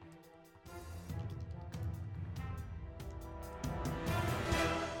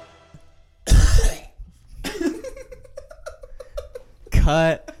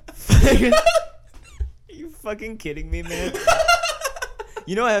cut. Are you fucking kidding me, man?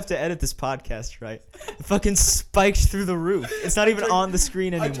 You know I have to edit this podcast, right? It fucking spiked through the roof. It's not even on the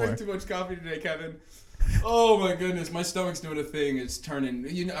screen anymore. I drank too much coffee today, Kevin. Oh my goodness, my stomach's doing a thing. It's turning.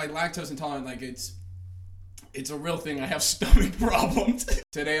 You know, I lactose intolerant. Like it's a real thing. I have stomach problems.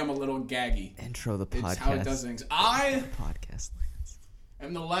 Today I'm a little gaggy. Intro the podcast. It's how it does things. Podcast.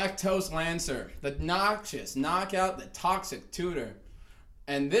 I'm the lactose lancer, the noxious knockout, the toxic tutor,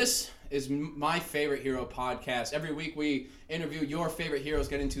 and this is my favorite hero podcast. Every week we interview your favorite heroes,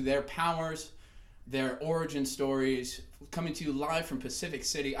 get into their powers, their origin stories, coming to you live from Pacific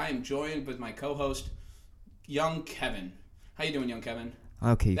City. I am joined with my co-host, Young Kevin. How you doing, Young Kevin?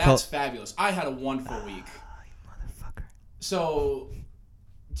 Okay. That's fabulous. I had a wonderful week. You motherfucker. So,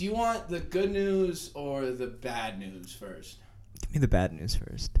 do you want the good news or the bad news first? Give me the bad news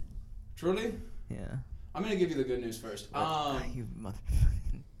first. Truly? Yeah. I'm going to give you the good news first. You motherfucker.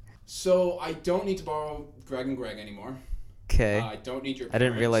 So, I don't need to borrow Greg and Greg anymore. Okay. I don't need your parents. I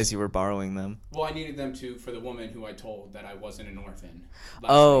didn't realize you were borrowing them. Well, I needed them for the woman who I told that I wasn't an orphan.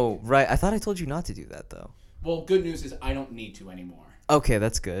 Oh, week. right. I thought I told you not to do that, though. Well, good news is I don't need to anymore. Okay,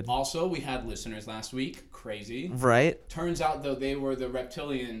 that's good. Also, we had listeners last week. Crazy. Right? Turns out, though, they were the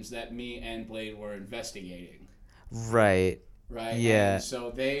reptilians that me and Blade were investigating. Right. Right? Yeah. And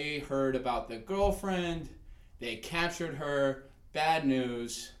so they heard about the girlfriend. They captured her. Bad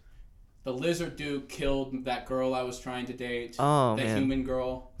news. The lizard dude killed that girl I was trying to date. Oh, the man. human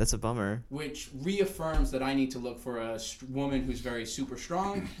girl. That's a bummer. Which reaffirms that I need to look for a woman who's very super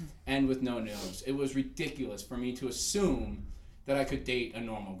strong and with no nose. It was ridiculous for me to assume that I could date a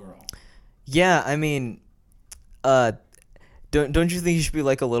normal girl. Yeah, I mean, don't you think you should be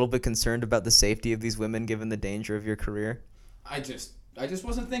like a little bit concerned about the safety of these women given the danger of your career? I just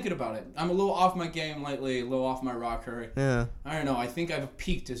wasn't thinking about it. I'm a little off my game lately, a little off my rocker. Yeah. I don't know. I think I've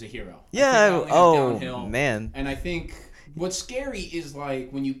peaked as a hero. Yeah. Downhill. Man. And I think what's scary is like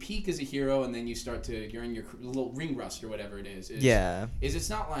when you peak as a hero and then you're in your little ring rust or whatever it is. Yeah. Is it's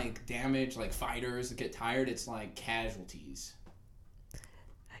not like damage, like fighters that get tired. It's like casualties.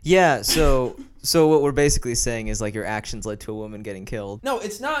 Yeah, so what we're basically saying is like your actions led to a woman getting killed. No,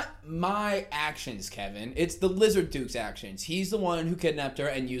 it's not my actions, Kevin. It's the Lizard Duke's actions. He's the one who kidnapped her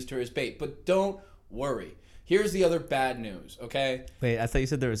and used her as bait. But don't worry. Here's the other bad news, okay? Wait, I thought you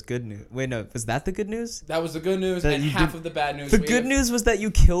said there was good news. Wait, no, was that the good news? That was the good news That and you half did- of the bad news. The good news was that you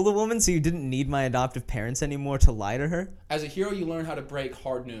killed a woman, so you didn't need my adoptive parents anymore to lie to her? As a hero, you learn how to break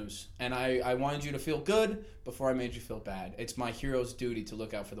hard news. And I wanted you to feel good before I made you feel bad. It's my hero's duty to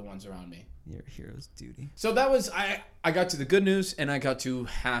look out for the ones around me. Your hero's duty. So that was, I got to the good news and I got to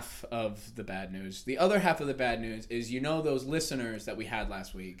half of the bad news. The other half of the bad news is, those listeners that we had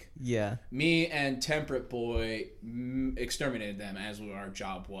last week. Yeah. Me and Temperate Boy exterminated them as our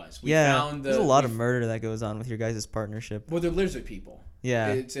job was. There's a lot of murder that goes on with your guys' partnership. Well, they're lizard people.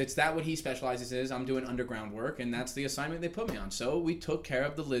 Yeah. It's that what he specializes is. I'm doing underground work, and that's the assignment they put me on. So we took care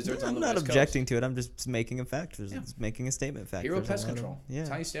of the lizards on the West Coast. I'm not objecting to it. I'm just making a fact. Just making a statement fact. Hero pest control. Yeah. That's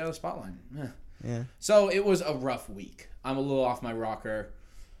how you stay out of the spotlight. Yeah. So it was a rough week. I'm a little off my rocker.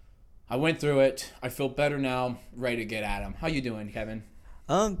 I went through it. I feel better now. Ready to get at him. How you doing, Kevin?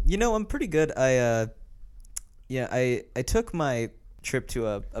 I'm pretty good. I took my trip to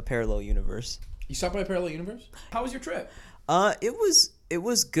a parallel universe. You stopped by a parallel universe? How was your trip? It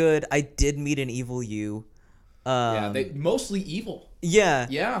was good. I did meet an evil you. They mostly evil. Yeah.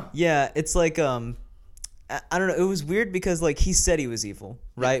 Yeah. Yeah. It's like I don't know. It was weird because like he said he was evil,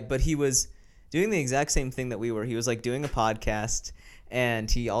 right? But he was doing the exact same thing that we were. He was like doing a podcast, and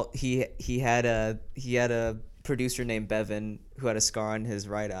he had a producer named Bevan who had a scar on his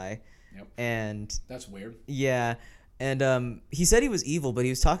right eye. Yep. And that's weird. Yeah. And he said he was evil, but he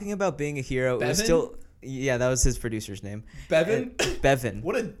was talking about being a hero. Bevan? It was still that was his producer's name. Bevan? Bevan.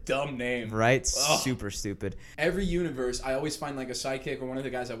 What a dumb name. Right? Ugh. Super stupid. Every universe, I always find like a sidekick or one of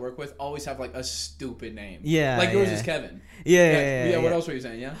the guys I work with always have like a stupid name. Yeah. Like yours is Kevin. Yeah. What else were you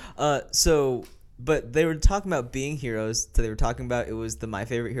saying? Yeah. But they were talking about being heroes. So they were talking about it was the My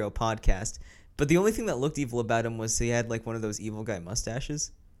Favorite Hero podcast. But the only thing that looked evil about him was he had like one of those evil guy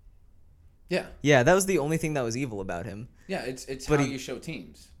mustaches. Yeah. Yeah, that was the only thing that was evil about him. Yeah, it's how you show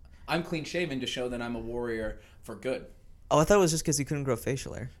teams. I'm clean shaven to show that I'm a warrior for good. Oh, I thought it was just because he couldn't grow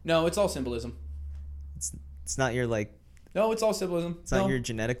facial hair. No, it's all symbolism. It's not your like. No, it's all symbolism. It's not your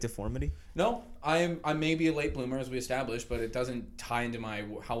genetic deformity. No, I may be a late bloomer as we established, but it doesn't tie into my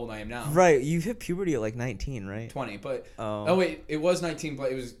how old I am now. Right, you hit puberty at like 19, right? 20, but oh wait, it was 19, but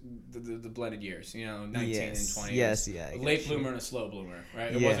it was the blended years. 19 and 20. Yes, yeah. A late bloomer and a slow bloomer,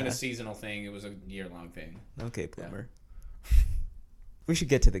 right? It wasn't a seasonal thing; it was a year-long thing. Okay, bloomer. Yeah. We should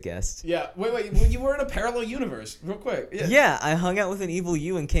get to the guest. Yeah. Wait. Well, you were in a parallel universe. Real quick. Yeah, I hung out with an evil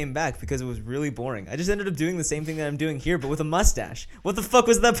you and came back because it was really boring. I just ended up doing the same thing that I'm doing here, but with a mustache. What the fuck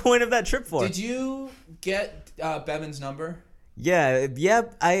was that point of that trip for? Did you get Bevan's number? Yeah,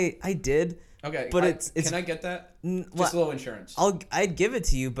 I did. Okay. But can I get that? Well, Just a little insurance. I'd give it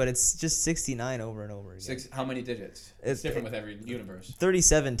to you, but it's just 69 over and over again. How many digits? It's different with every universe.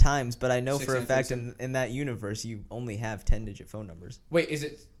 37 times, but I know for a 69, fact in that universe you only have 10-digit phone numbers. Wait, is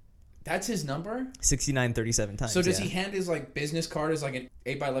it? That's his number? 69, 37 times. So does he hand his like business card as like an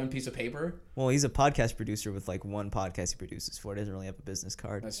 8x11 piece of paper? Well, he's a podcast producer with like one podcast he produces for. He doesn't really have a business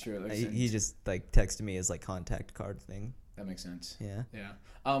card. That's true. He just like texted me his like contact card thing. That makes sense. Yeah. Yeah.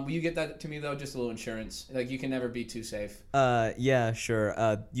 Will you get that to me though? Just a little insurance. Like you can never be too safe. Yeah, sure.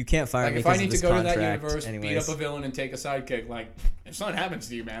 You can't fire Like me if I because of need this to go to contract. that universe, anyways. beat up a villain, and take a sidekick, like if something happens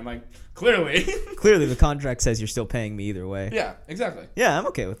to you, man, like clearly. Clearly, the contract says you're still paying me either way. Yeah, exactly. Yeah, I'm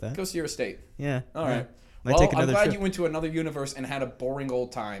okay with that. Goes to your estate. Yeah. All right. Might Well, take I'm another glad trip. you went to another universe and had a boring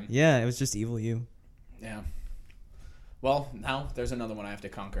old time. Yeah, it was just evil you. Yeah. Well, now there's another one I have to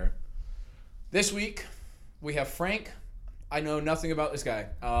conquer. This week, we have Frank. I know nothing about this guy.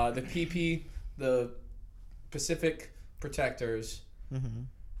 The PP, the Pacific Protectors,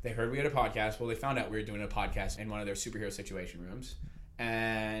 they heard we had a podcast. Well, they found out we were doing a podcast in one of their superhero situation rooms.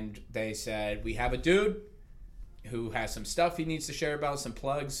 And they said, we have a dude who has some stuff he needs to share about, some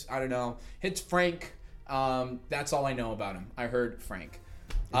plugs. I don't know. It's Frank. That's all I know about him. I heard Frank.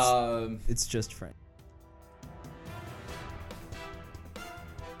 It's just Frank.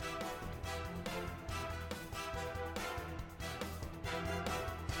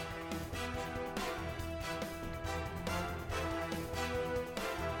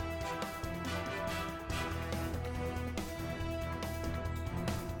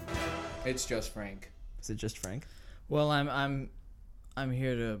 It's just Frank. Is it just Frank? Well, I'm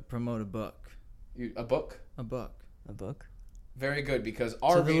here to promote a book. A book? A book. A book? Very good, because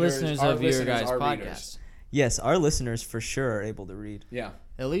our To the readers, listeners our of your listeners guys' are podcast. readers. Yes, our listeners for sure are able to read. Yeah.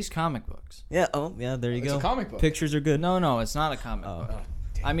 At least comic books. Yeah. Oh, yeah. There you It's go. a comic book. Pictures are good. No, it's not a comic Oh. book. Oh,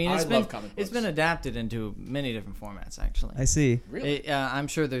 damn. I mean, I love comic it's books. been adapted into many different formats, actually. I see. Really? I'm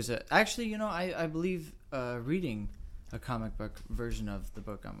sure there's actually, I believe reading a comic book version of the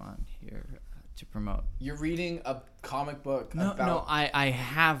book I'm on here to promote. You're reading a comic book No, about... I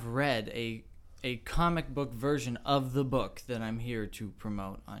have read a comic book version of the book that I'm here to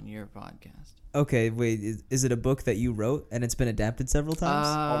promote on your podcast. Okay, wait. Is it a book that you wrote and it's been adapted several times?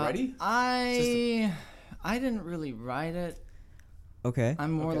 Already? I didn't really write it. Okay.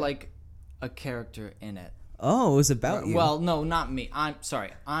 I'm more Okay. like a character in it. Oh, it was about you. Well, no, not me. I'm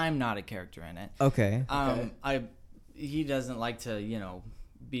sorry. I'm not a character in it. Okay. He doesn't like to,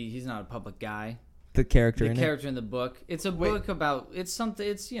 he's not a public guy. The character The in character in the book. It's a book about, it's something,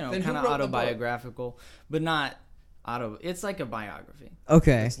 it's, Then who kind of wrote the book? autobiographical, but not it's like a biography. it.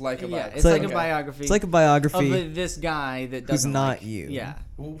 Okay. It's like Yeah, about... it's like Okay. a biography. It's like a biography. of this guy that who's doesn't not like, you. Yeah.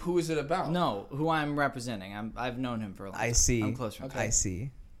 Who is it about? No, who I'm representing. I've known him for a long time. I see. I'm close friends. I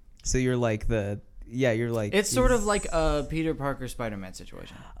see. So you're like you're like... It's sort of like a Peter Parker Spider-Man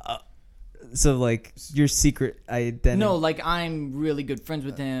situation. So like your secret identity. No, like I'm really good friends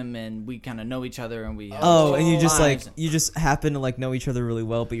with him, and we kind of know each other, and we have Oh, and you just lives. you just happen to like know each other really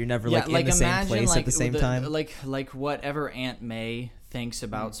well, but you're never like in the same place at the same time. Like whatever Aunt May thinks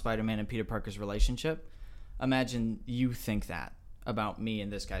about Spider-Man and Peter Parker's relationship, imagine you think that about me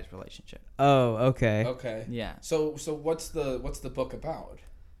and this guy's relationship. Oh, okay. Okay. Yeah. So what's the book about?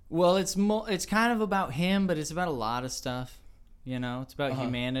 Well, it's kind of about him, but it's about a lot of stuff. It's about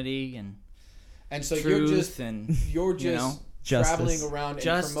humanity And so truth and you're just traveling Justice. around and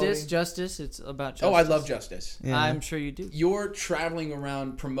promoting... justice. It's about justice. Oh, I love justice. Yeah. I'm sure you do. You're traveling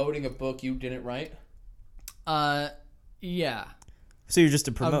around promoting a book you didn't write? Yeah. So you're just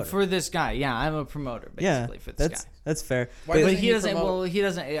a promoter. For this guy, yeah, I'm a promoter basically for this guy. That's fair. Why But doesn't he doesn't. promote? Well, he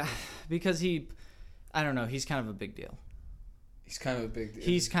doesn't. Yeah, because I don't know. He's kind of a big deal. He's kind of a big deal.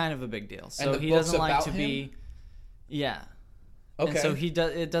 He's kind of a big deal. So the he book's doesn't like about to him? be. Yeah. Okay. And so he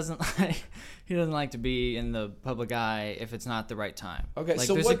doesn't like. He doesn't like to be in the public eye if it's not the right time. Okay, Like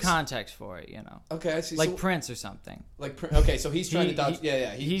so there's a what's- context for it, Okay, I see. Like So, Prince or something. okay, so he's trying to dodge... He-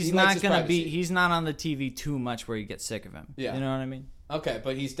 He's he's not gonna be. He's not on the TV too much where you get sick of him. Yeah. You know what I mean? Okay,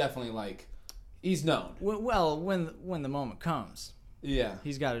 but he's definitely he's known. Well, when the moment comes, Yeah.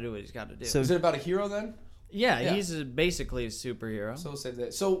 he's got to do what he's got to do. So- Is it about a hero then? yeah, yeah. he's basically a superhero. So say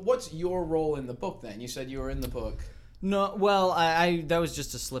that. So what's your role in the book then? You said you were in the book. No, well, I that was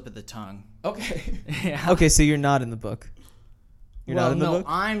just a slip of the tongue. Okay. Yeah. Okay, so you're not in the book. You're well, not in the no, book?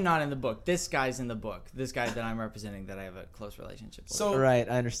 I'm not in the book. This guy's in the book. This guy that I'm representing that I have a close relationship with. So Right,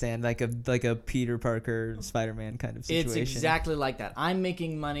 I understand. Like a Peter Parker, Spider-Man kind of situation. It's exactly like that. I'm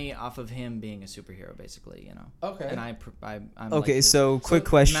making money off of him being a superhero, basically, you know. Okay. And I'm Okay, like his so quick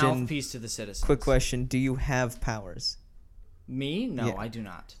question. mouthpiece to the citizens. Quick question. Do you have powers? Me? No, Yeah. I do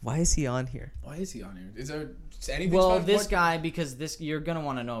not. Why is he on here? why is he on here? Is there anything? Well, about this what- guy, because this you're gonna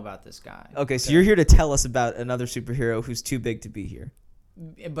want to know about this guy. Okay, so you're here to tell us about another superhero who's too big to be here.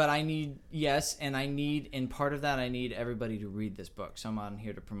 But I need in part of that I need everybody to read this book. So I'm on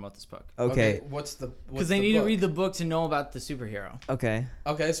here to promote this book Okay. What's the? because they need to read the book to know about the superhero. Okay.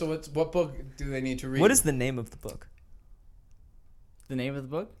 Okay, so what book do they need to read? What is the name of the book? The name of the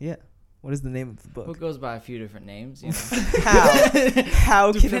book? Yeah. What is the name of the Book book? goes by a few different names. You know.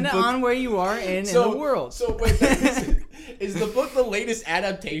 How can a Depending book... on where you are in the world. So wait, is the book the latest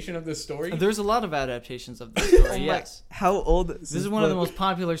adaptation of the story? There's a lot of adaptations of the story. Yes. How old is This is one of the most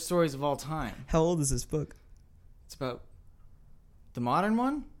popular stories of all time. How old is this book? It's about the modern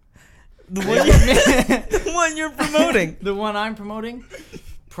one. The one you're, the one you're promoting. The one I'm promoting,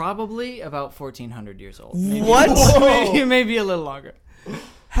 probably about 1,400 years old. What? Maybe a little longer.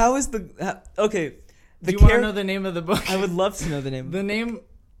 How is okay? Do you want to know the name of the book? I would love to know the name. The name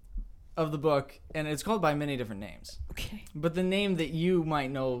of the book, and it's called by many different names. Okay. But the name that you might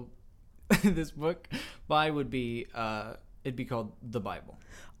know this book by would be it'd be called The Bible.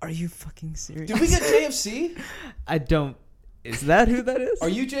 Are you fucking serious? Did we get JFC? I don't. Is that who that is? Are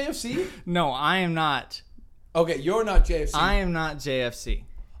you JFC? No, I am not. Okay, you're not JFC. I am not JFC.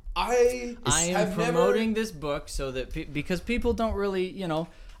 I am have promoting this book so that because people don't really, you know,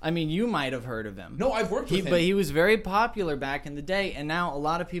 I mean, you might have heard of him. No, I've worked with him. But he was very popular back in the day, and now a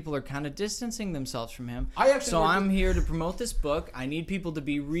lot of people are kind of distancing themselves from him. So I'm here to promote this book. I need people to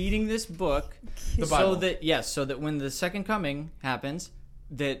be reading this book, The Bible. so that when the second coming happens,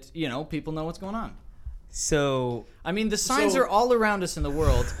 that you know people know what's going on. So I mean, the signs are all around us in the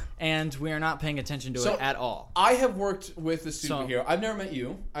world, and we are not paying attention to it at all. I have worked with a superhero. I've never met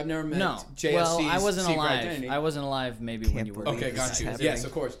you. I've never met JFC's well, I wasn't Secret alive. Identity. I wasn't alive maybe when you were. believe Okay, this got is you. happening. Yes,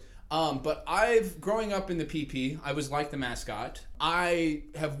 of course. But growing up in the PP, I was like the mascot. I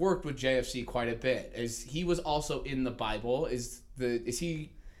have worked with JFC quite a bit. As he was also in the Bible. Is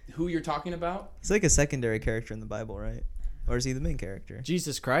he who you're talking about? he's like a secondary character in the Bible, right? Or is he the main character?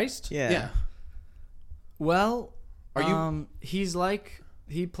 Jesus Christ? Yeah. Well, Are you-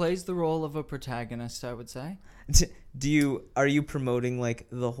 he plays the role of a protagonist, I would say. Are you promoting like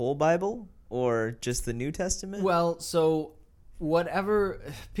the whole Bible or just the New Testament? Well, so whatever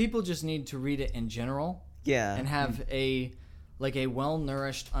people just need to read it in general yeah. and have a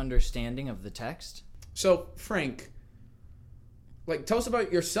well-nourished understanding of the text. So Frank, tell us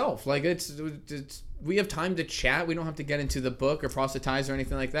about yourself. It's we have time to chat. We don't have to get into the book or proselytize or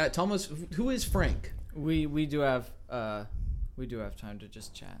anything like that. Tell us who is Frank. We do have time to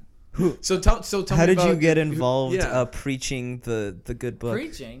just chat. So tell How me did you about get involved Yeah. preaching the good book?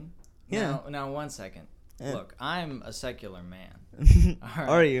 Preaching? Yeah. Now 1 second. Yeah. Look, I'm a secular man. All right.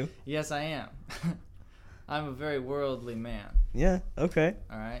 Are you? Yes, I am. I'm a very worldly man. Yeah. Okay.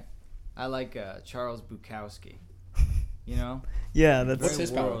 All right. I like Charles Bukowski. You know, Yeah. That's What's very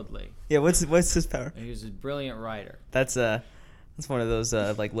his power? worldly. yeah. What's his power? He was a brilliant writer. That's one of those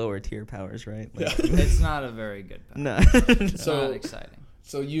like lower tier powers, right? Like, It's not a very good power. No. It's So- not exciting.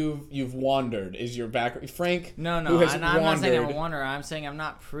 So you've wandered. Is your background Frank? No. Who has I'm not saying I'm a wandered. wanderer. I'm saying I'm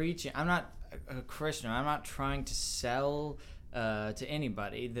not preaching. I'm not a Christian. I'm not trying to sell to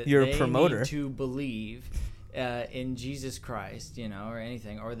anybody that You're a they promoter. need to believe in Jesus Christ, you know, or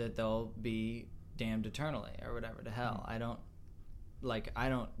anything, or that they'll be damned eternally or whatever to hell. I don't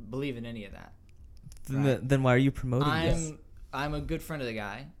believe in any of that. Then why are you promoting this? I'm a good friend of the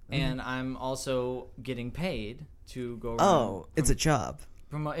guy, and I'm also getting paid to go around. Oh, it's a job.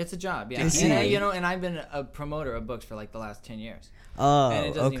 It's a job, yeah. I see. And I've been a promoter of books for like the last 10 years. Oh, And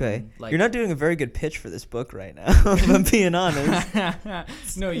it doesn't okay. even, like- You're not doing a very good pitch for this book right now. If I'm being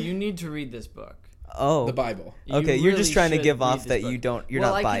honest. No, you need to read this book. Oh, The Bible. You okay. You're really just trying to should give read off this that book. you're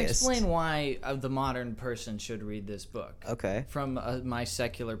well, not I biased. can explain why the modern person should read this book Okay, from my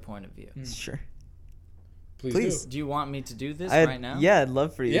secular point of view. sure. Please. Do you want me to do this I'd- right now? Yeah, I'd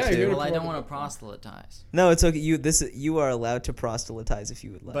love for you Yeah, to. you're- Well, I don't promote want the to book. proselytize. No, it's okay. You are allowed to proselytize if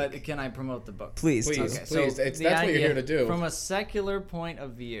you would like. But can I promote the book? please, Please. do. Okay, Please, so that's the what you're idea- here to do. From a secular point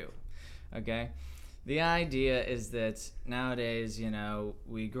of view, okay? The idea is that nowadays, you know,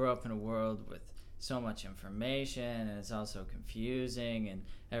 we grow up in a world with so much information, and it's also confusing, and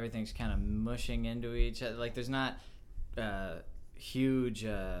everything's kind of mushing into each other. Like, there's not huge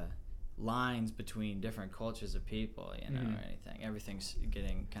lines between different cultures of people, you know, or anything. Everything's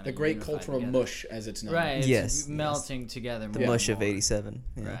getting kind of The great cultural mush, as it's known. Right. It's Yes, melting together. The more mush and of more. '87.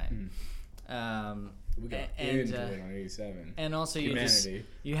 Yeah. Right. We got And, into it on 87. And also, Humanity.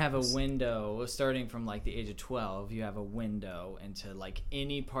 you have a window starting from like the age of 12. You have a window into like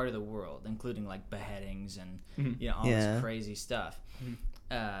any part of the world, including like beheadings and you know all Yeah. this crazy stuff.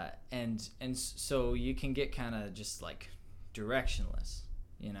 And so you can get kind of just like directionless,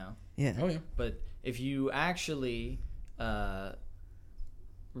 you know. Yeah. Oh, yeah. But if you actually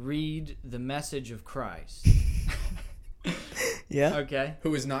read the message of Christ, Yeah. okay,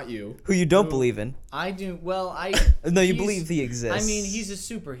 Who is not you. Who you don't believe in? I do. Well, No, you he's- believe he exists. I mean, he's a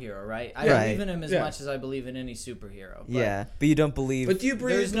superhero, right? I Right. believe in him as Yeah. much as I believe in any superhero. But Yeah, but you don't believe. But do you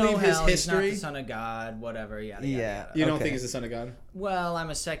there's believe no his hell. He's not history? the son of God. Whatever. Yada, Yeah. yada, yada. You don't Okay. think he's the son of God? Well, I'm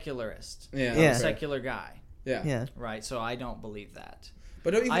a secularist. Yeah. I'm Yeah. a secular guy, Yeah. yeah. right? So I don't believe that.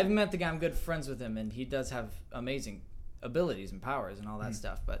 But don't you I've think, met the guy. I'm good friends with him, and he does have amazing abilities and powers and all that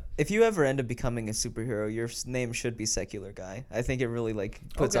stuff. But If you ever end up becoming a superhero, your name should be Secular Guy. I think it really like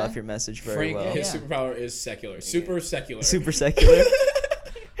puts Okay. off your message very Frank, well. his Yeah. superpower is secular. Super secular. Super secular.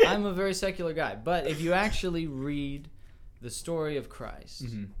 I'm a very secular guy. But if you actually read the story of Christ,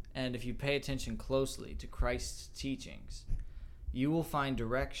 and if you pay attention closely to Christ's teachings, you will find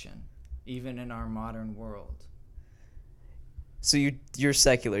direction even in our modern world. So you're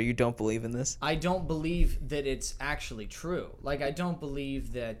secular. You don't believe in this. I don't believe that it's actually true. Like, I don't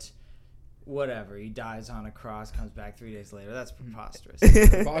believe that whatever, he dies on a cross, comes back 3 days later. That's preposterous.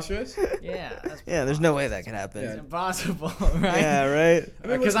 Preposterous? Yeah, that's Yeah, there's no way that can happen. It's Yeah, impossible, right? right.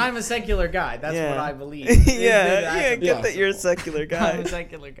 Because I'm a secular guy. That's Yeah. what I believe. Yeah, get Yeah. that you're a secular I'm guy. a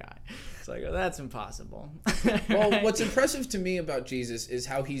secular guy. So I go, that's impossible. Well, what's impressive to me about Jesus is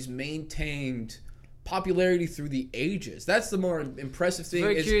how he's maintained popularity through the ages. That's the more impressive thing.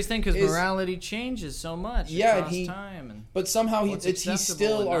 Very curious thing because is- morality changes so much Yeah, across time. And But somehow What's he's acceptable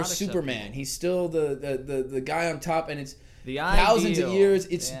still and our not Superman. acceptable. He's still the guy on top, and it's the thousands of ideal, years.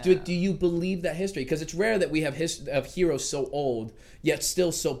 It's yeah. do you believe that history? Because it's rare that we have of heroes so old yet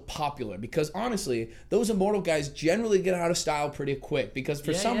still so popular. Because honestly, those immortal guys generally get out of style pretty quick. Because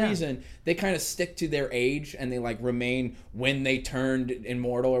for some reason they kind of stick to their age and they like remain when they turned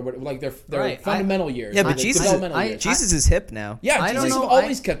immortal or what, like their Right. fundamental years. Yeah, but their Jesus, developmental years. Jesus is hip now. Yeah, I don't Jesus know,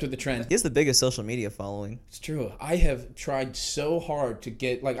 always kept with the trend. He has the biggest social media following. It's true. I have tried so hard to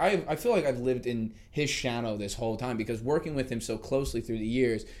get like I feel like I've lived in his shadow this whole time because working with him so closely through the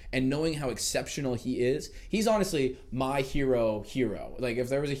years and knowing how exceptional he is, he's honestly my hero. Like if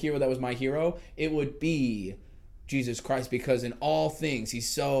there was a hero that was my hero, it would be Jesus Christ because in all things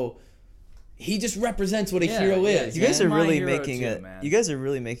he just represents what a Yeah, hero yeah, is. You guys man. are My really hero making too, man. You guys are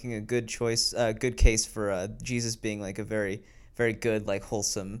really making a good choice, good case for Jesus being like a very, very good, like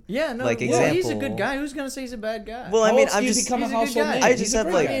wholesome. Yeah, no, like well, he's a example. good guy. Who's gonna say he's a bad guy? Well, How I mean, else I'm do you just, become a He's a good household guy. name? I He's just a have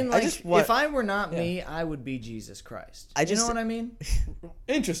great like, guy. I mean, I just want, if I were not me, I would be Jesus Christ. I You just- know what I mean?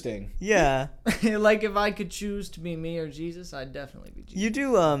 Interesting. yeah. Like if I could choose to be me or Jesus, I'd definitely be Jesus. You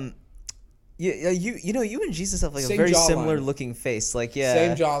do you know you and Jesus have like Same a very jawline. similar looking face. Like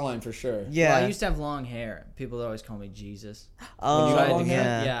Same jawline for sure. Yeah. Well, I used to have long hair. People would always call me Jesus. Oh, you had Tried long to hair?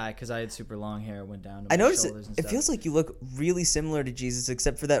 get- yeah, because I had super long hair, went down to my I noticed it. shoulders and It stuff. feels like you look really similar to Jesus,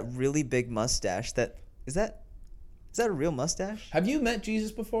 except for that really big mustache. Is that a real mustache? Have you met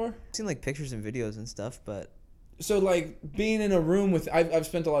Jesus before? I've seen like pictures and videos and stuff, but So like being in a room with I've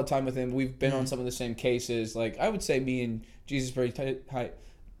spent a lot of time with him. We've been Mm-hmm. on some of the same cases. Like I would say me and Jesus pretty tight.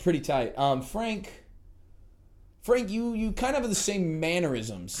 Frank, you kind of have the same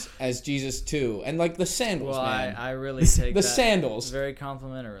mannerisms as Jesus too, and like the sandals, well, man. I really take The that sandals. very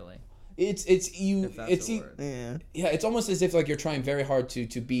complimentarily. It's you. If that's It's a word. yeah. It's almost as if like you're trying very hard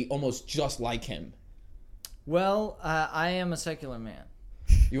to be almost just like him. Well, I am a secular man.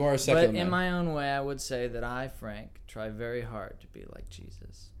 You are a secular But man. in my own way, I would say that I, Frank, try very hard to be like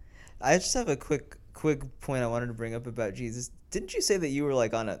Jesus. I just have a quick point I wanted to bring up about Jesus. Didn't you say that you were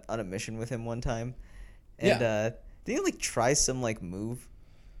like on a mission with him one time? And did you like try some like move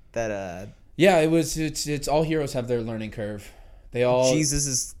that Yeah, it's all heroes have their learning curve. They all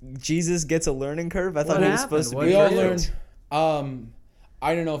Jesus gets a learning curve? I thought What he was happened? supposed to What be we all did you learned.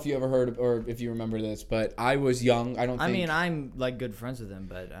 I don't know if you ever heard or if you remember this, but I was young. I don't think. I mean, I'm like good friends with him,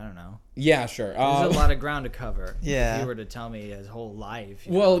 but I don't know. Yeah, sure. There's a lot of ground to cover. Yeah. If you were to tell me his whole life.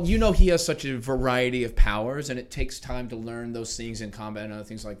 Well, you know he has such a variety of powers, and it takes time to learn those things in combat and other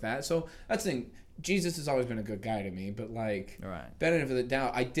things like that. So that's the thing. Jesus has always been a good guy to me, but like, Right. benefit of the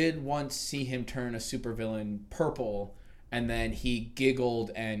doubt, I did once see him turn a supervillain purple, and then he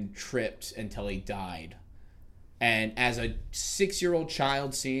giggled and tripped until he died. And as a 6-year-old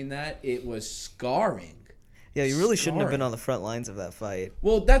child seeing that, it was scarring. Yeah, you really shouldn't have Scarring. been on the front lines of that fight.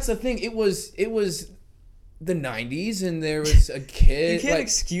 Well, that's the thing. It was the 90s, and there was a kid. You can't like,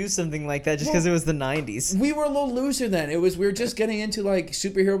 excuse something like that just because it was the 90s. we were a little looser then. We were just getting into like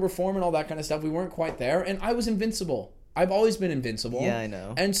superhero reform and all that kind of stuff. We weren't quite there, and I was invincible. I've always been invincible. Yeah, I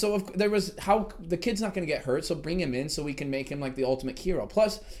know. And so there was how the kid's not going to get hurt, so bring him in so we can make him like the ultimate hero.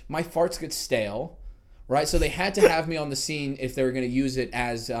 Plus, my farts get stale, right? So they had to have me on the scene if they were going to use it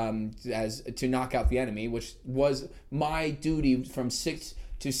as to knock out the enemy, which was my duty from 6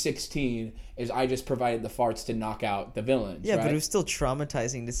 to 16. Is I just provided the farts to knock out the villains. Yeah, right? but it was still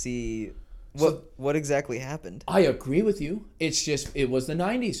traumatizing to see what exactly happened. I agree with you. It's just, it was the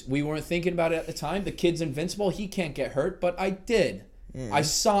 90s. We weren't thinking about it at the time. The kid's invincible. He can't get hurt, but I did. I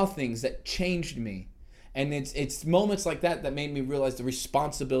saw things that changed me. And it's moments like that that made me realize the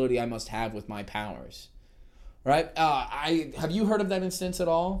responsibility I must have with my powers. Right? Have you heard of that instance at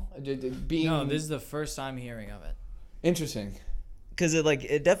all? No, this is the first time hearing of it. Interesting. Because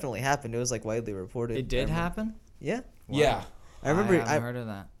it definitely happened. It was like widely reported. It did happen? Yeah. Wow. Yeah. I remember. I haven't heard of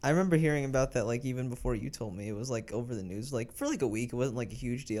that. I remember hearing about that like even before you told me. It was like over the news like for like a week. It wasn't like a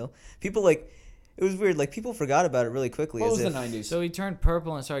huge deal. People like it was weird. Like people forgot about it really quickly. What as was the if, 90s? So he turned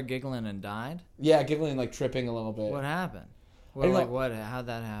purple and started giggling and died? Yeah, giggling, like tripping a little bit. What happened? I don't know. What? How'd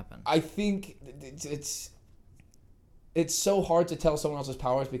that happen? I think it's so hard to tell someone else's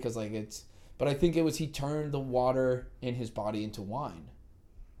powers because but I think it was he turned the water in his body into wine.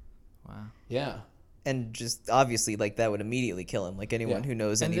 Wow. Yeah. And just obviously like that would immediately kill him. Like anyone Yeah. who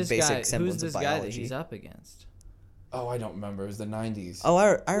knows And any this basic guy, semblance who's this of guy that biology. he's up against? Oh, I don't remember. It was the 90s. Oh,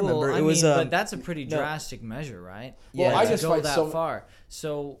 I remember. Well, It was. but that's a pretty no. drastic measure, right? Yeah, Well, I To just go fight that so far.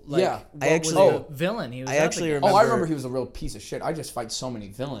 So, like, Yeah. what I actually- was the villain he was I up actually against? Oh, I remember- remember he was a real piece of shit. I just fight so many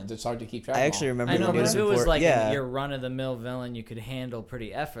villains. It's hard to keep track I of actually them all. remember I know, the but news if it was report. like yeah. your run-of-the-mill villain you could handle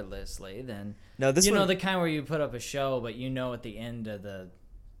pretty effortlessly, then No, this you know one- the kind where you put up a show, but you know at the end of the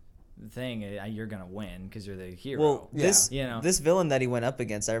thing you're gonna win because you're the hero. Well, Yeah. this villain that he went up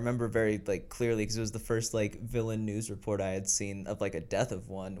against, I remember very like clearly because it was the first like villain news report I had seen of like a death of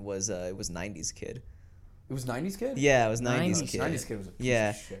one. It was 90s Kid. It was 90s Kid? Yeah, it was 90s 90s Kid. 90s Kid was a piece Yeah,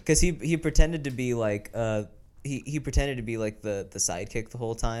 of shit. because he pretended to be like he pretended to be like the sidekick the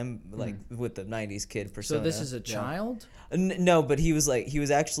whole time, like with the 90s Kid so persona. this is a child. No, but he was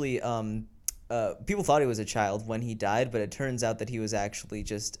actually people thought he was a child when he died, but it turns out that he was actually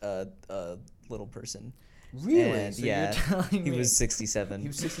just a little person. Really? And, So you're yeah, telling he me- was 67. He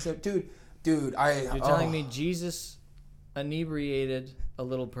was 67. Dude, I... You're telling me Jesus inebriated a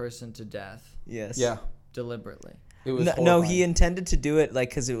little person to death Yes. Yeah. deliberately. It was No, horrifying. he intended to do it like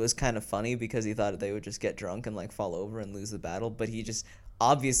because it was kind of funny because he thought they would just get drunk and like fall over and lose the battle. But he just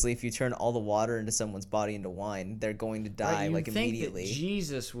obviously, if you turn all the water into someone's body into wine, they're going to die Right, you'd like think immediately. that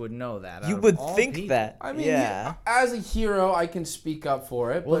Jesus would know that. You out of would all think people. that. I mean, yeah. as a hero, I can speak up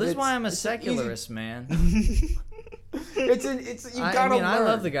for it. Well, but this is it's- why I'm a it's easy- secularist, man. It's you I gotta mean, I learn.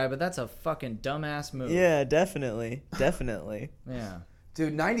 love the guy, but that's a fucking dumbass move. Yeah, definitely, definitely. Yeah.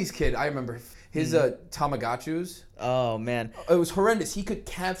 Dude, 90s Kid, I remember his Tamagotchis. Oh man, It was horrendous. He could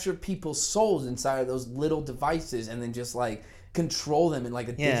capture people's souls inside of those little devices and then just like control them in like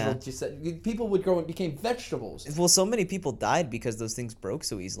a Yeah. digital. People would grow and became vegetables. well, so many people died because those things broke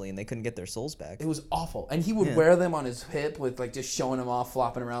so easily and they couldn't get their souls back. It was awful, and he would Yeah. wear them on his hip with like just showing them off,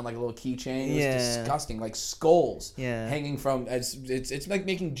 flopping around like a little keychain. It was Yeah. disgusting, like skulls Yeah. hanging from. It's like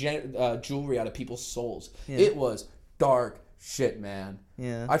making jewelry out of people's souls. Yeah. It was dark shit, man.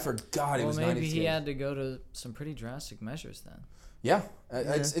 Yeah. I forgot it Well, was maybe 90s he Kid. had to go to some pretty drastic measures then. Yeah,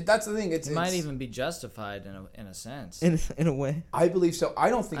 that's the thing. It might even be justified in a sense. in a way. I believe so. I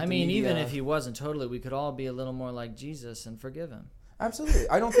don't think. I the mean, media, even if he wasn't totally, we could all be a little more like Jesus and forgive him. absolutely,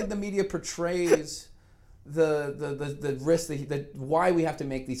 I don't think the media portrays the risk that why we have to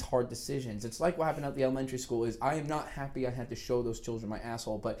make these hard decisions. It's like what happened at the elementary school. Is I am not happy I had to show those children my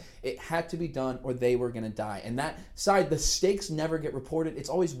asshole, but it had to be done or they were gonna die. And that side, the stakes never get reported. It's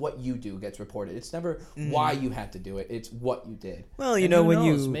always what you do gets reported. It's never why you had to do it. It's what you did. Well, you And know who when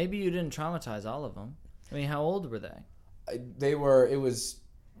knows? you Maybe you didn't traumatize all of them. I mean, how old were they? They were. It was.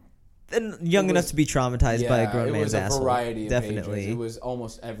 and young It enough was- to be traumatized by a grown it man's was a asshole. variety of Definitely. ages. It was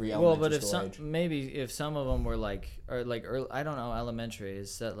almost every Well, elementary but if school some age. maybe if some of them were like early, I don't know, elementary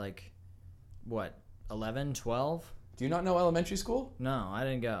is that like what 11, 12? Do you not know elementary school? No, I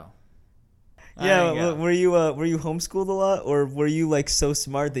didn't go. Yeah, were you homeschooled a lot, or were you like so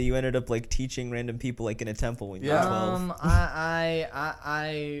smart that you ended up like teaching random people like in a temple when you were 12?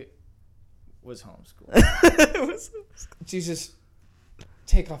 I was homeschooled. Jesus,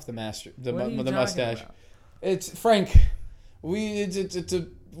 take off the What are you talking mustache. about? It's Frank. We've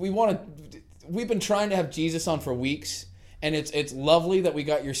been trying to have Jesus on for weeks, and it's lovely that we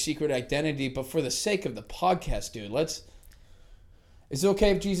got your secret identity. But for the sake of the podcast, dude, is it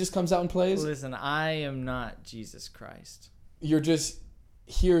okay if Jesus comes out and plays? Listen, I am not Jesus Christ. You're just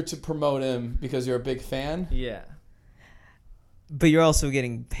here to promote him because you're a big fan? Yeah. But you're also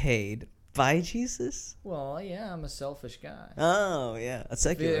getting paid by Jesus? Well, yeah, I'm a selfish guy. Oh, yeah. A If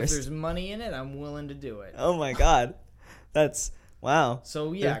secularist. there's money in it, I'm willing to do it. Oh, my God. That's... Wow.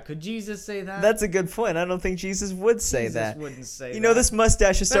 So, yeah, could Jesus say that? That's a good point. I don't think Jesus would say Jesus that. wouldn't say You know, that. this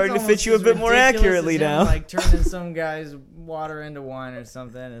mustache is That's starting to fit almost you a as bit more ridiculous accurately as him, now. like turning some guy's water into wine or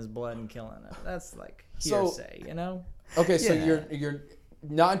something, his blood and killing it. That's like hearsay, you know? Okay, so Yeah. you're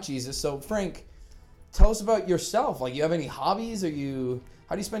not Jesus. So Frank, tell us about yourself. Like, you have any hobbies? How do you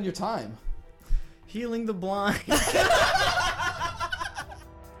spend your time? Healing the blind.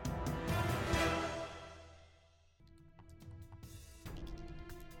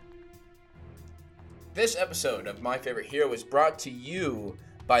 This episode of My Favorite Hero is brought to you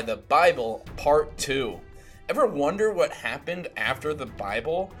by the Bible Part 2. Ever wonder what happened after the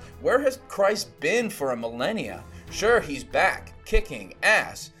Bible? Where has Christ been for a millennia? Sure, he's back, kicking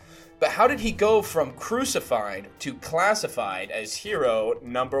ass. But how did he go from crucified to classified as hero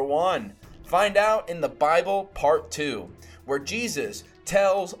number 1? Find out in the Bible Part 2, where Jesus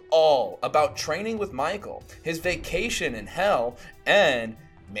tells all about training with Michael, his vacation in hell, and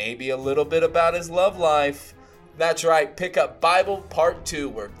maybe a little bit about his love life. That's right, pick up Bible Part 2,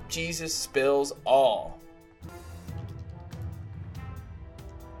 where Jesus spills all.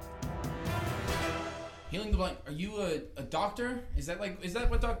 Healing the blind. Are you a doctor? Is that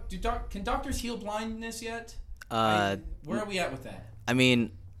what can doctors heal blindness yet? Where are we at with that? I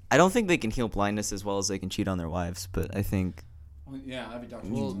mean, I don't think they can heal blindness as well as they can cheat on their wives, but I think... Well, yeah, that'd be Dr.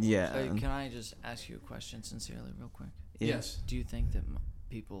 Well, Yeah. Can I just ask you a question sincerely, real quick? Yeah. Yes. Do you think that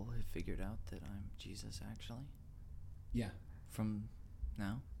people have figured out that I'm Jesus actually? Yeah. From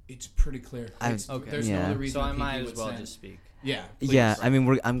now? It's pretty clear. Okay. There's Yeah. no other reason So I that might PP as would well send. just speak. Yeah. Yeah, please. I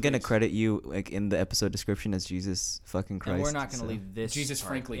mean, I'm gonna Please. credit you like in the episode description as Jesus fucking Christ. And we're not going to so- leave this Jesus part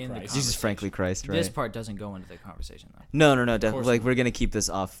frankly in the Christ. Jesus frankly Christ, right? This part doesn't go into the conversation, though. No, course definitely. Like not. we're gonna keep this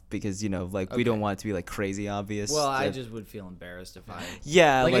off because like we don't Okay. want it to be like crazy obvious. Well, I that- just would feel embarrassed if I...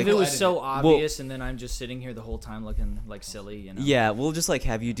 yeah, Like, like if it was edit so it. obvious and then I'm just sitting here the whole time looking like silly, you know? yeah, we'll just like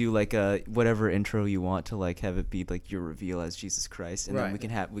have you do like a whatever intro you want to like have it be like your reveal as Jesus Christ, and then Right.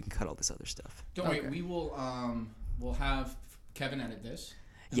 we can cut all this other stuff. Don't Okay. worry. We will. We'll have Kevin edit this.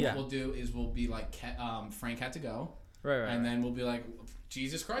 And Yeah. What we'll do is we'll be like, Frank had to go, Right. and then we'll be like,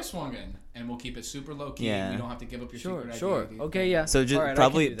 Jesus Christ swung in, and we'll keep it super low key. Yeah. We don't have to give up your Sure, secret sure. identity. Okay, yeah. So just All right, I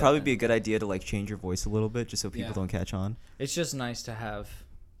can do that probably then. be a good idea to like change your voice a little bit just so people Yeah. don't catch on. It's just nice to have...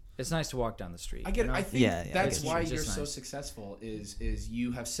 It's nice to walk down the street. I get you it. know? I think Yeah, yeah, that's it's why just you're so nice. successful. Is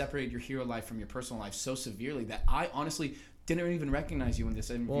you have separated your hero life from your personal life so severely that I honestly didn't even recognize you when this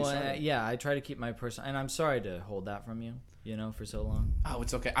interview Well, started. yeah, I try to keep my personal... And I'm sorry to hold that from you, for so long. Oh,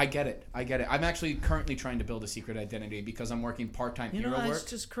 it's okay. I get it. I'm actually currently trying to build a secret identity because I'm working part-time hero It's work.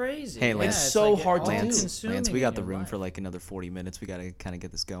 just crazy. Hey, Yeah, Lance. It's so hard to do. Lance, we got the in your room life. for like another 40 minutes. We gotta kind of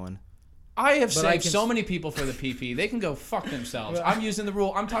get this going. I have But I saved can so s- many people for the PP. They can go fuck themselves. I'm using the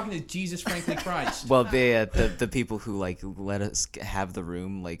rule. I'm talking to Jesus frankly Christ. Well, the people who like let us have the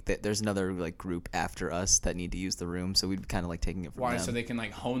room, like there's another like group after us that need to use the room, so we'd kind of like taking it from Why? them. So they can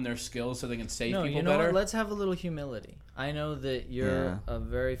like hone their skills so they can save No, people you know better? what? Let's have a little humility. I know that you're Yeah. a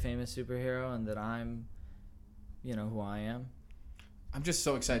very famous superhero and that I'm, who I am. I'm just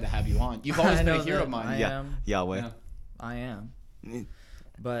so excited to have you on. You've always I been a know hero that of mine. I Yeah. am. Yahweh. Yeah. I am. Mm.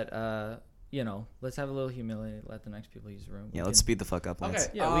 But, let's have a little humility. Let the next people use the room. Yeah, let's speed the fuck up, Lance.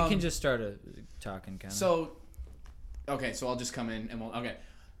 Okay. Yeah, we can just start talking kind of. So, okay, so I'll just come in and we'll. Okay.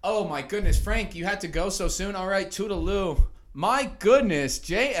 Oh my goodness, Frank, you had to go so soon. All right, toodaloo. My goodness,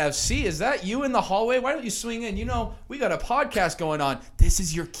 JFC, is that you in the hallway? Why don't you swing in? We got a podcast going on. This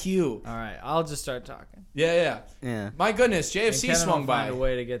is your cue. All right, I'll just start talking. Yeah. Yeah. My goodness, And JFC Kevin swung will by. find a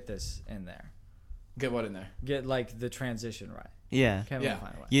way to get this in there. Get what in there? Get like the transition right. Yeah. Kevin Yeah. will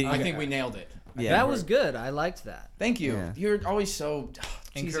find a way. You- I you- think we nailed it. Yeah. That was good. I liked that. Thank you. Yeah. You're always so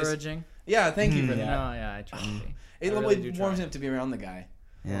Jesus. Encouraging. Yeah, thank you for Mm. that. No, yeah, I try to be. It I really really do warms try. me up to be around the guy.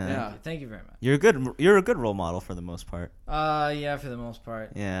 Yeah. Yeah. Thank you very much. You're a good role model for the most part. Yeah, for the most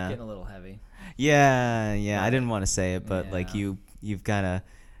part. Yeah. Getting a little heavy. Yeah. I didn't want to say it, but like Yeah. you've kind of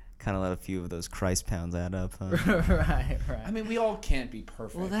let a few of those Christ pounds add up. Huh? right. I mean, we all can't be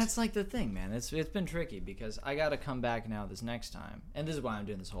perfect. Well, that's like the thing, man. It's been tricky because I got to come back now this next time, and this is why I'm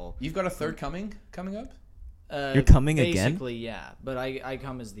doing this whole. You've got a third coming up? You're coming again? Basically, yeah. But I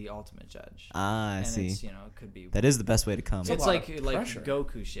come as the ultimate judge. Ah, I And see. it's, it could be... That is the best way to come. a It's lot like of like pressure.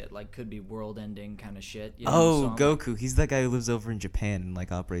 Goku shit. Like, could be world-ending kind of shit. Oh, So I'm Goku. He's that guy who lives over in Japan and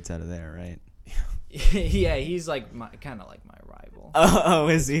like operates out of there, right? yeah, he's like kind of like my rival. Oh,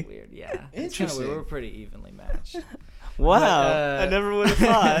 is he? Weird, yeah. It's kinda Interesting. weird. We're pretty evenly matched. Wow. But, I never would have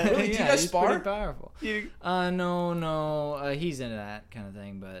thought. Really? Do you yeah, guys he's spar? pretty powerful. No. He's into that kind of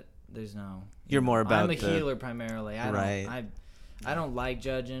thing, but there's no. You're more about I'm a the- healer primarily. Right. I don't like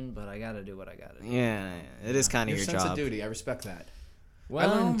judging, but I gotta do what I gotta do. Yeah, it is kind of Your your sense job. of duty, I respect that. Well,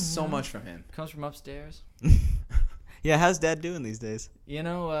 I learned so much from him. Comes from upstairs. Yeah, how's Dad doing these days?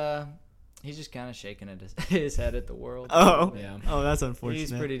 He's just kind of shaking his head at the world. Oh, Yeah. Oh, that's unfortunate.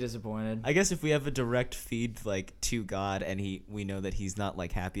 He's pretty disappointed. I guess if we have a direct feed like to God and we know that he's not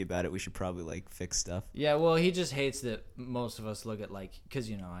like happy about it, we should probably like fix stuff. Yeah, well, he just hates that most of us look at like,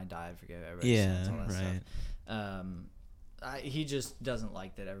 because I died, forgive everybody. Yeah, all that right. Stuff. He just doesn't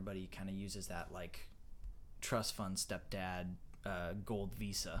like that everybody kind of uses that like trust fund stepdad gold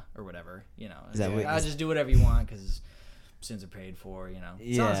visa or whatever. Is that what- I just do whatever you want because sins are paid for.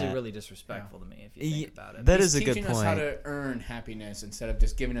 It's honestly Yeah. really disrespectful to me if you think about it. That He's is a good teaching us how point. to earn happiness instead of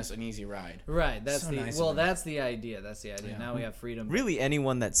just giving us an easy ride. Right. That's So the nice of him. that's the idea. That's the idea. Yeah. Now we have freedom. Really,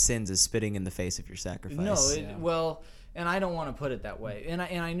 anyone that sins is spitting in the face of your sacrifice. No, Yeah. well, and I don't want to put it that way. And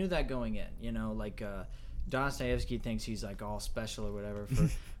I knew that going in. Like Dostoevsky thinks he's like all special or whatever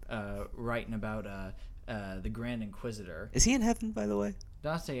for writing about the Grand Inquisitor. Is he in heaven, by the way?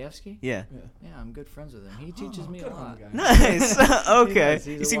 Dostoevsky? Yeah. Yeah, I'm good friends with him. He teaches me a good on lot. the guy. Nice. Okay. He's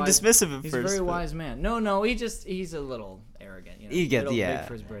You a seem wise- dismissive at He's first. a very but- wise man. No, he's a little arrogant. You get little yeah. big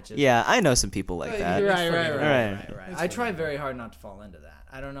for his britches. Yeah, I know some people like Yeah, that. you're Right. Right. I try very hard not to fall into that.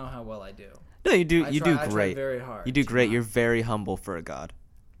 I don't know how well I do. No, you do. I You try- do I try great. very hard. You do to great. not- You're very humble for a god.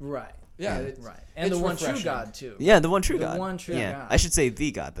 right. Yeah, Right. And the it's one true refreshing. God too. Yeah, the one true The god. one true yeah. God. I should say the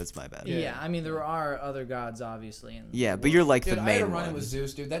god. That's my bad. Yeah, I mean there are other gods obviously. In Yeah, the but world. you're like Dude, the I had a main run-in one. with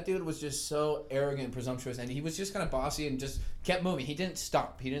Zeus, dude. That dude was just so arrogant and presumptuous, and he was just kind of bossy and just kept moving. He didn't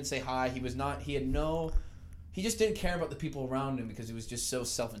stop. He didn't say hi. He just didn't care about the people around him because he was just so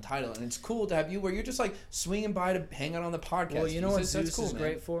self-entitled. And it's cool to have you where you're just like swinging by to hang out on the podcast. Well, you know what That's Zeus cool, is man.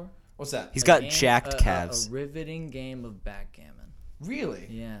 great for? What's that? He's A got game- jacked a calves. riveting game of backgammon. Really?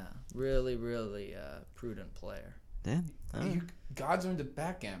 Yeah, really prudent player. Yeah. Oh. Gods are into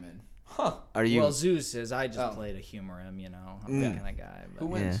backgammon. Huh. Are you? Well, Zeus is. I just Oh. play to humor him. I'm that kind of guy. Who But,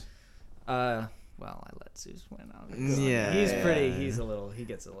 wins? well, I let Zeus win. Yeah. He's pretty. Yeah. He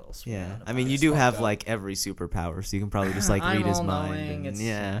gets a little. Smart Yeah. about I mean, it. you do fucked have up. like every superpower, so you can probably just like I'm read his all-knowing, mind. And, it's,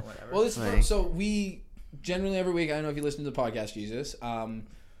 yeah. Whatever. Well, it's Like- so we generally every week. I don't know if you listen to the podcast, Jesus.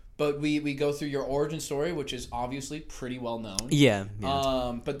 But we go through your origin story, which is obviously pretty well known. Yeah.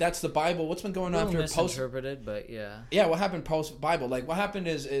 Yeah. But that's the Bible. What's been going a on little after post? misinterpreted, but yeah. Yeah, what happened post Bible? Like, what happened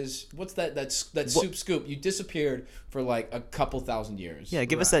is what's that soup scoop? You disappeared for like a couple thousand years. Yeah.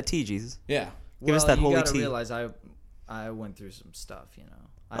 Give us that tea, Jesus. Yeah. Give us that you holy gotta tea. realize I went through some stuff,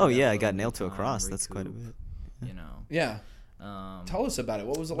 Oh yeah, I to got go nailed to a time, cross. That's quite a recoup, bit. Yeah. Um, Tell us about it.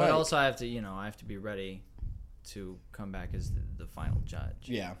 What was it but like? also I have to be ready to come back as the final judge.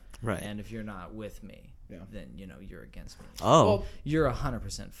 Yeah. Right. And if you're not with me, Yeah. then you're against me. Oh. Well, You're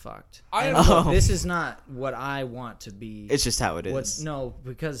 100% fucked. I And am- look, Oh. this is not what I want to be. It's just how it is. No,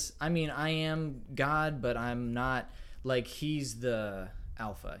 because I mean I am God, but I'm not like he's the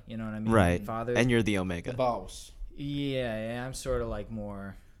alpha. You know what I mean? Right. Father. And you're the the omega. boss. Yeah, I'm sort of like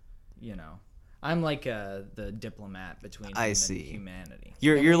more, I'm like the diplomat between him I see. and humanity.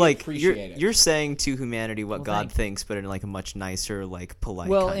 You're And you're we like appreciate it. you're saying to humanity what Well, God thank you. thinks, but in like a much nicer, like polite.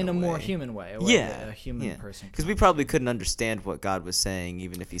 Well, kind in a of more way. human way. A way Yeah, that a human yeah. person. Because we can probably couldn't understand what God was saying,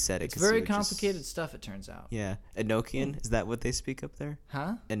 even if He said it. It's 'cause it very would just- complicated stuff. It turns out. Yeah, Enochian, is that what they speak up there?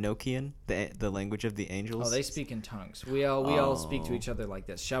 Huh? Enochian, the language of the angels. Oh, they speak in tongues. We all speak to Oh. each other like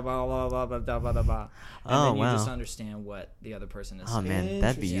this. Shabba-la-ba-ba-da-ba-da-ba. And Oh, then you wow. just understand what the other person is Oh saying. man,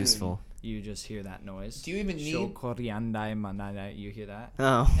 that'd be Interesting. useful. You just hear that noise. Do you even need- Shokoriandai manana, you hear that?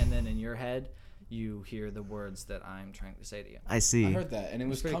 Oh, And then in your head, you hear the words that I'm trying to say to you. I see. I heard that, and it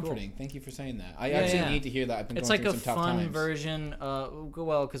was pretty cool. comforting. Thank you for saying that. I Yeah, actually yeah. need to hear that. I've been It's going like through a some tough fun times. version.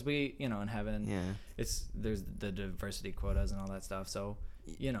 Well, because we, in heaven, Yeah, there's the diversity quotas and all that stuff. So,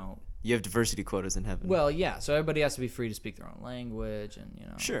 you have diversity quotas in heaven. well, yeah. So everybody has to be free to speak their own language,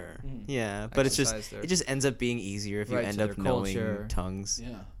 and sure, Mhm. yeah, but Exercise their- it just ends up being easier if you right end to up their knowing culture. tongues.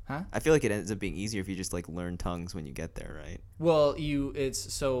 Yeah. Huh? I feel like it ends up being easier if you just like learn tongues when you get there, right? Well,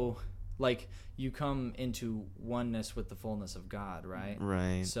 it's so like you come into oneness with the fullness of God, right?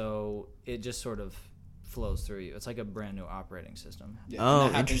 Right. So it just sort of flows through you. It's like a brand new operating system. Yeah, Oh, and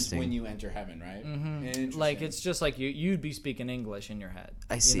that happens interesting. when you enter heaven, right? Mm-hmm. Like it's just like you'd be speaking English in your head.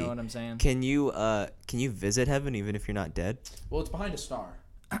 I see. You know what I'm saying? Can you visit heaven even if you're not dead? Well, it's behind a star.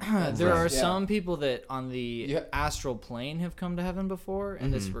 There are Yeah. some people that on the Yeah. astral plane have come to heaven before,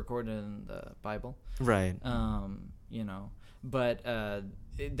 and it's recorded in the Bible. Right. You know, but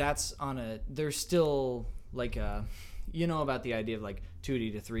that's on a. There's still like a, you know, about the idea of like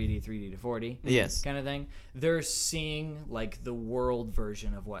 2D to 3D, 3D to 4D, Yes. kind of thing. They're seeing like the world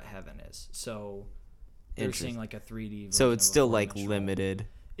version of what heaven is. So they're seeing like a 3D version. So it's of a still like four-dimensional- limited,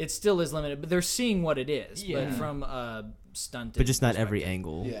 It still is limited, but they're seeing what it is. Yeah. But from a stunted. but just not every perspective.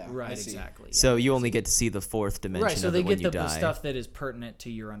 angle. Yeah, I Right, see. exactly. yeah. So you only get to see the fourth dimension Right, so of they it when get you the die. stuff that is pertinent to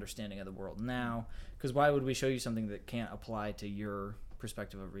your understanding of the world now. Because why would we show you something that can't apply to your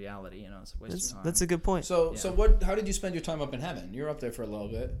perspective of reality? You know, it's a waste of time. That's a good point. So, Yeah. so what? How did you spend your time up in heaven? You're up there for a little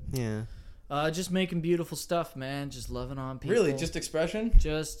bit. Yeah. Just making beautiful stuff, man. Just loving on people. Really, just expression?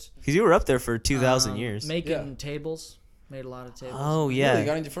 just Because you were up there for 2,000 years. making Yeah. tables. Made a lot of tables. Oh Really, yeah. you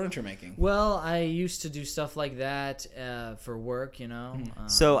got into furniture making. Well, I used to do stuff like that for work, you know.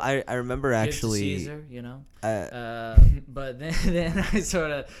 So I remember give to actually. Caesar, you know. Uh, But then I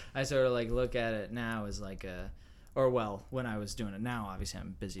sort of like look at it now as like when I was doing it now, obviously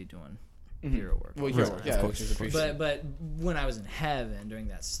I'm busy doing hero work. Well, all your the work, time. yeah, which is appreciated. But when I was in heaven during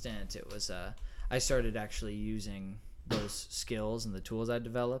that stint, it was I started actually using those skills and the tools I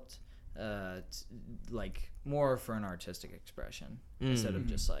developed, like more for an artistic expression instead of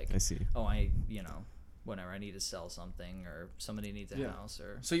just like, I see. whenever I need to sell something or somebody needs a Yeah. house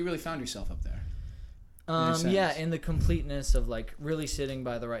or So you really found yourself up there. yeah, sense. in the completeness of like really sitting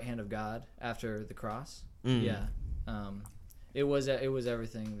by the right hand of God after the cross. Yeah. It was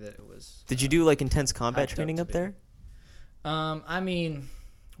everything that it was. Did you do like intense combat hyped up training to up be. there? I mean,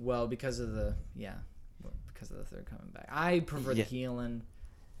 well, because of the third coming back, I prefer Yeah. the healing.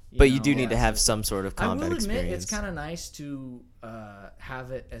 But you do know, need to have some sort of I combat will admit, experience. it's kind of nice to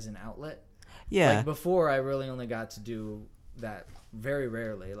have it as an outlet. Yeah. Like before, I really only got to do that very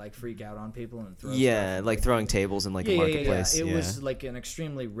rarely, like freak out on people and throw. Yeah, stuff. like throwing tables in like a marketplace. It Yeah. was like an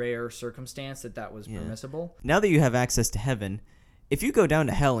extremely rare circumstance that was permissible. Now that you have access to heaven, if you go down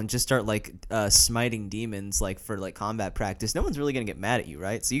to hell and just start like smiting demons like for like combat practice, no one's really gonna get mad at you,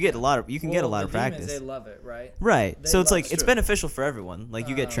 right? So you get get a lot of the practice. Demons, they love it, right? Right. They So it's love like it. it's beneficial for everyone. Like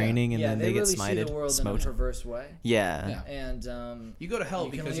you get training and then they get really smited, see the world in a smote. perverse way. Yeah. Yeah. And You go to hell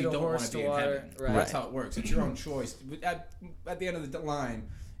You can because lead you a don't want horse to be to in water, heaven. right. That's how it works. It's your own choice. At the end of the line,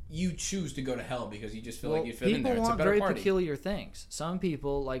 you choose to go to hell because you just feel like you fit in people there. It's a want better very party. peculiar things. Some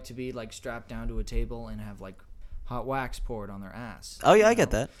people like to be like strapped down to a table and have like hot wax poured on their ass. Oh yeah, I you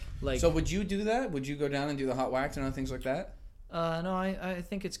get know? that. Like, So would you do that? Would you go down and do the hot wax and other things like that? no, I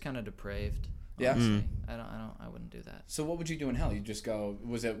think it's kind of depraved. Yeah. Honestly. I wouldn't do that. So what would you do in hell? You just go?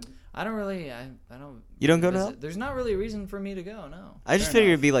 Was it? I don't really. I don't. You don't go to visit- hell? There's not really a reason for me to go. No. I just Fair figured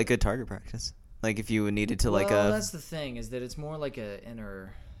enough. it'd be like good target practice. Like if you needed to like well, that's the thing is that it's more like a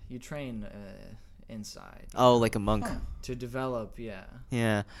inner. You train inside like a monk. to develop. Yeah.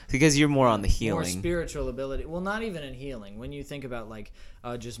 Yeah. Because you're more on the More healing. spiritual ability. Well, not even in healing. When you think about like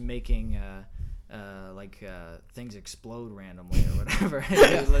just making things explode randomly or whatever,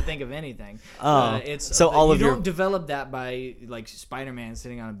 think of anything. It's so all you of your- don't develop that by like Spider-Man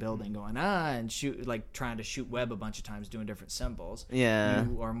sitting on a building going and shoot like trying to shoot web a bunch of times doing different symbols. Yeah.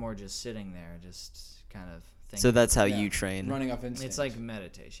 You are more just sitting there, just kind of thinking. So that's how Yeah. you train. Running off instinct. It's like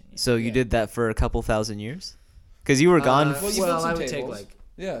meditation. Yeah. So you Yeah. did that for a couple thousand years? Because you were gone. Well, you built some I would take tables. like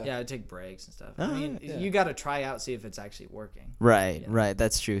yeah. I'd take breaks and stuff. Oh, I mean, yeah. you got to try out, see if it's actually working. Right, Yeah. right.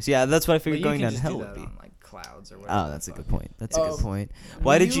 That's true. So yeah, that's what I But figured you going can down just hell do would that be. on like clouds or whatever. Oh, that's a the good fuck. point. That's a Oh, good point.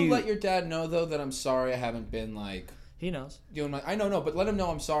 Why Will did you? let your dad know though that I'm sorry I haven't been like He knows. doing my? I know, but let him know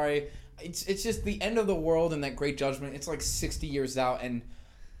I'm sorry. It's just the end of the world and that great judgment. It's like 60 years out, and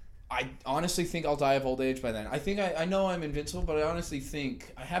I honestly think I'll die of old age by then. I think I know I'm invincible, but I honestly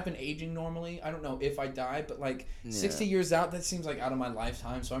think I have been aging normally. I don't know if I die, but like 60 years out, that seems like out of my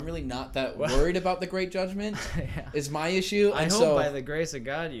lifetime. So I'm really not that worried about the great judgment. Yeah. Is my issue. I And hope so, by the grace of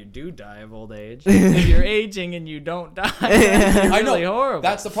God you do die of old age. If you're aging and you don't die, that's I know really horrible.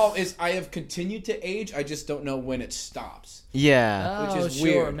 that's the problem. Is I have continued to age. I just don't know when it stops. Yeah. oh, which is sure.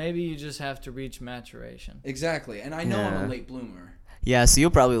 weird. Maybe you just have to reach maturation. Exactly, and I know I'm Yeah. a late bloomer. Yeah. So you'll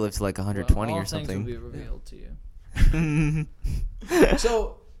probably live to like 120 Well, all or things will something. be revealed to you.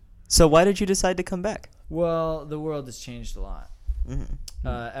 So So why did you decide to come back? Well, the world has changed a lot. Mm-hmm.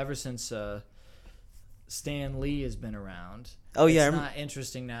 Ever since Stan Lee has been around. Oh, yeah, I It's rem- not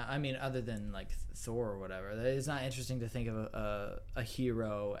interesting now. I mean, other than like Thor or whatever, it's not interesting to think of a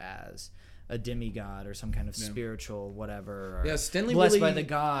hero as a demigod or some kind of spiritual whatever. Or Yeah, Stanley blessed really- by the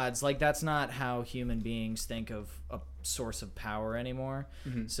gods. Like, that's not how human beings think of a source of power anymore.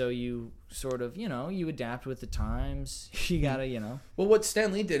 So you sort of, you adapt with the times. You gotta, Well, what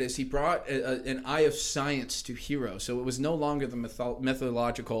Stan Lee did is he brought an eye of science to Hero, so it was no longer the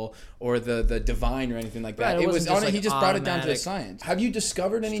mythological or the divine or anything like that. Right, it was wasn't just, on it. like, He just brought it down to the automatic science. Have you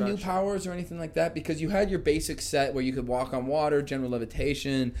discovered any new structure. powers or anything like that? Because you had your basic set where you could walk on water, general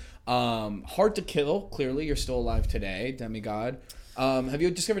levitation, hard to kill. Clearly, you're still alive today, demigod. Have you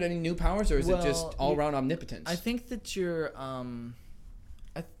discovered any new powers, or is it just Well, all around omnipotence? I think that you're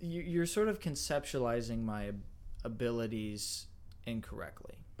you're sort of conceptualizing my abilities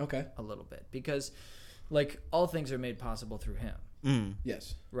incorrectly Okay. a little bit, because like all things are made possible through him,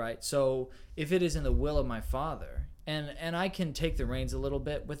 Yes. right? So if it is in the will of my Father, and I can take the reins a little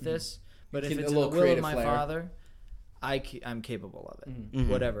bit with this, but if Keep it's a in the little will of creative my flair. Father, I'm capable of it,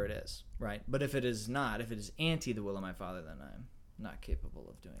 whatever it is, right? But if it is not, if it is anti the will of my Father, then I'm not capable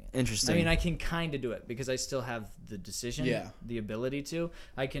of doing it. Interesting. I mean, I can kind of do it because I still have the decision, the ability to.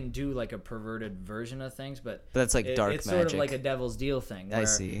 I can do like a perverted version of things, but that's like dark it's magic. sort of like a devil's deal thing. Where I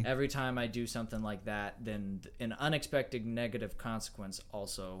see. Every time I do something like that, then an unexpected negative consequence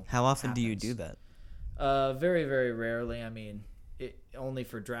also. How often do you happens. do that? Very, very rarely. I mean, only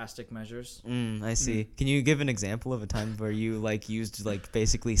for drastic measures. I see. Can you give an example of a time where you like used like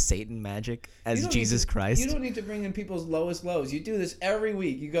basically Satan magic You as don't Jesus need to- Christ? You don't need to bring in people's lowest lows. You do this every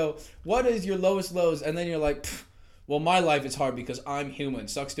week. You go, what is your lowest lows? And then you're like, well, my life is hard because I'm human.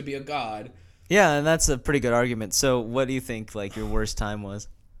 Sucks to be a god. Yeah, and that's a pretty good argument. So, what do you think like your worst time was?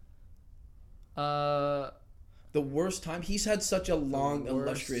 The worst time? He's had such a long,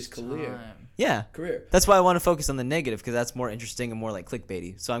 illustrious Worst career. time. Yeah. Career. That's why I want to focus on the negative, because that's more interesting and more like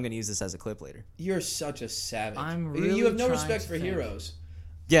clickbaity. So I'm going to use this as a clip later. You're such a savage. I'm You really have no trying respect to for think. heroes.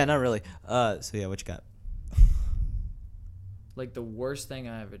 Yeah, not really. So yeah, what you got? Like the worst thing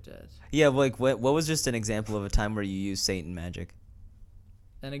I ever did. Yeah, like what was just an example of a time where you used Satan magic?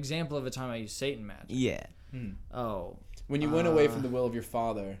 An example of a time I used Satan magic. Yeah. Oh, When you went away from the will of your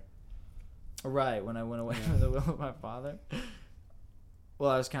father. right. When I went away from the will of my Father. Well,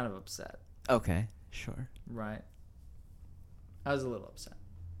 I was kind of upset. Okay, sure. Right. I was a little upset.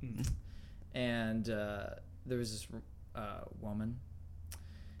 And there was this woman.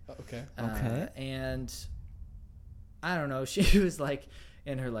 Okay. Okay. And I don't know, she was like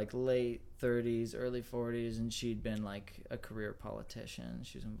in her like late 30s, early 40s, and she'd been like a career politician.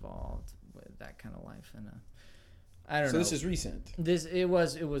 She was involved with that kind of life, and I don't know. So this is recent. It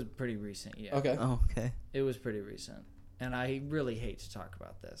was pretty recent, yeah. Okay. Oh, okay. It was pretty recent, and I really hate to talk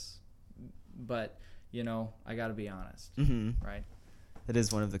about this, but I got to be honest, right? That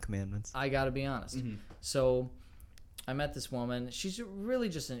is one of the commandments. I got to be honest. So I met this woman. She's really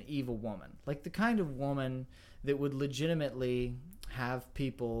just an evil woman, like the kind of woman that would legitimately have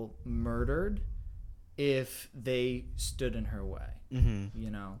people murdered if they stood in her way.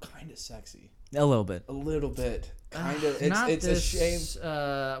 Kind of sexy. A little bit. A little bit. Kind of. Not It's this, a shame.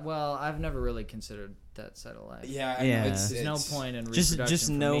 Well, I've never really considered that side of life. Yeah. I Yeah. know. There's no point in Just reproduction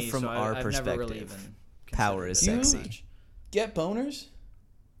for know me, from so our I've never really perspective, even power considered is it that sexy. much. Get boners?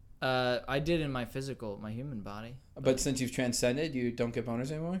 I did in my human body. But since you've transcended, you don't get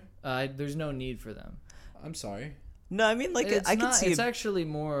boners anymore? There's no need for them. I'm sorry. No, I mean like I can see. It's actually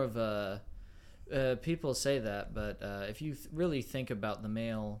more of a. People say that, but if you really think about the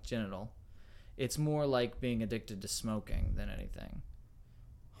male genital, it's more like being addicted to smoking than anything.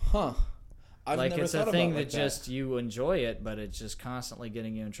 Huh. I've like never it's thought a thing about it that like just you enjoy it, but it's just constantly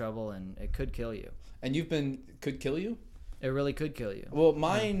getting you in trouble, and it could kill you. And could kill you? It really could kill you. Well,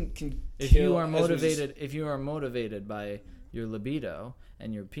 mine can If kill you are as we just- motivated, if you are motivated by your libido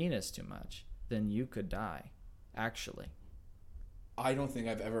and your penis too much, then you could die. Actually, I don't think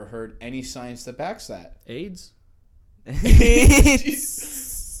I've ever heard any science that backs that. AIDS.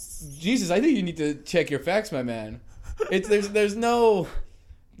 Jesus, I think you need to check your facts, my man. There's no.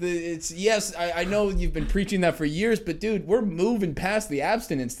 Yes, I know you've been preaching that for years, but dude, we're moving past the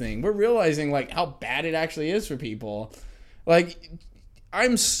abstinence thing. We're realizing like how bad it actually is for people. Like,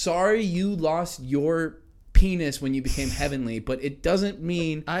 I'm sorry you lost your penis when you became heavenly, but it doesn't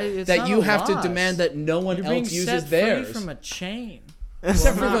mean It's that not you a have to loss. demand that no one You're being else uses set theirs. free from a chain.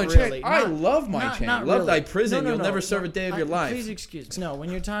 Except for Well, the not chain. really. I Not- love my not- chain. not Love really. thy prison. No, You'll never serve a day of your life. Please excuse me. No, when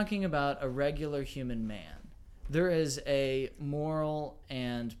you're talking about a regular human man, there is a moral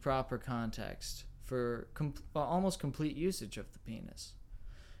and proper context for almost complete usage of the penis.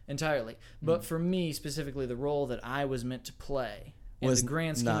 Entirely. But for me, specifically, the role that I was meant to play in was the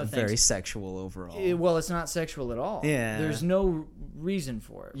grand scheme not of things. very sexual overall. Well, it's not sexual at all. Yeah. There's no reason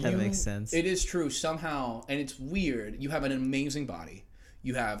for it. That makes sense. It is true somehow, and it's weird. You have an amazing body.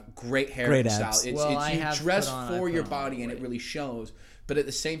 You have great hair Great and style. abs. It's, Well, it's I you have dress put on- I for put your on body, and it weight. really shows. But at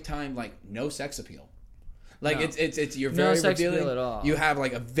the same time, like no sex appeal. Like No. it's you're No very sex appeal revealing. at all. You have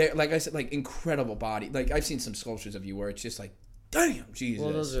like a very, like I said, like incredible body. Like I've seen some sculptures of you where it's just like, damn, Jesus.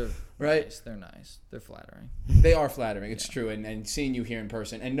 Well, those are Right? nice. They're nice. They're flattering. They are flattering. It's true. And seeing you here in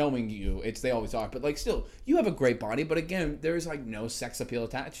person and knowing you, they always talk. But like still, you have a great body. But again, there is like no sex appeal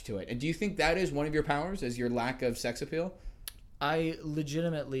attached to it. And do you think that is one of your powers? Is your lack of sex appeal? I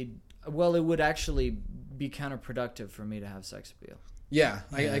legitimately, well, it would actually be counterproductive for me to have sex appeal. Yeah,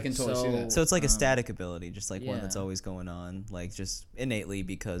 I can totally see that. So it's like a static ability, just like one yeah. that's always going on, like just innately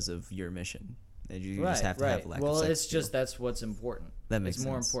because of your mission. You right, just have to right. have lack well, of sex it's appeal. just that's what's important. That makes It's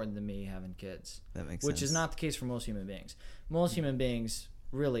more sense. important than me having kids. That makes Which sense. is not the case for most human beings. Most human beings,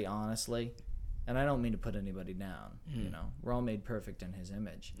 really honestly, and I don't mean to put anybody down, you know, we're all made perfect in his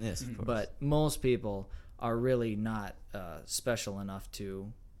image. Yes, of course. But most people are really not special enough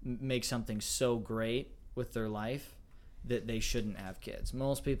to make something so great with their life that they shouldn't have kids.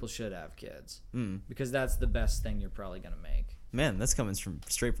 Most people should have kids because that's the best thing you're probably going to make. Man, that's coming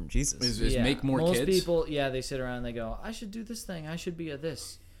straight from Jesus. Is make more most kids? people, they sit around and they go, I should do this thing. I should be a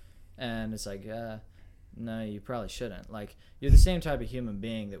this. And it's like, no, you probably shouldn't. Like, you're the same type of human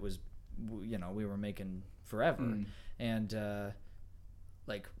being that was, you know, we were making forever. And,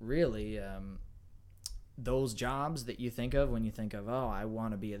 like, really, those jobs that you think of when you think of, oh, I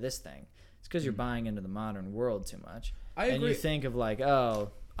want to be a this thing, it's because you're buying into the modern world too much. I And agree. you think of, like,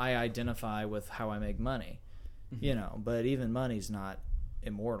 oh, I identify with how I make money. You know, but even money's not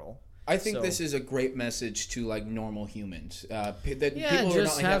immortal. I think So- this is a great message to like normal humans. That Yeah, people who are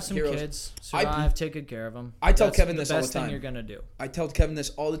just not like, have some heroes. kids, survive, take good care of them. I tell That's Kevin this all the best thing time. you're gonna do. I tell Kevin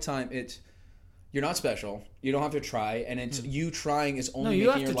this all the time. You're not special. You don't have to try, and it's you trying is only you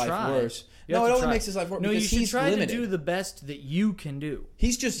making have your to life try. worse. You No, have it to only try. makes his life worse No, because you should he's try limited. to do the best that you can do.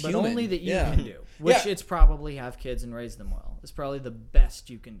 He's just but human. only that you yeah. can do. Which Yeah. it's probably have kids and raise them well. It's probably the best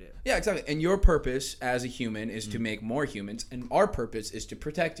you can do. Yeah, exactly. And your purpose as a human is to make more humans, and our purpose is to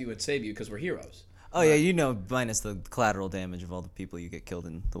protect you and save you because we're heroes. Oh yeah, you know, minus the collateral damage of all the people you get killed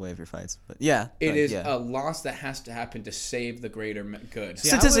in the way of your fights. But yeah, It is yeah. a loss that has to happen to save the greater good. See,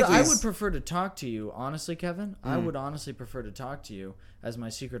 Statistically, I would prefer to talk to you, honestly, Kevin. I would honestly prefer to talk to you as my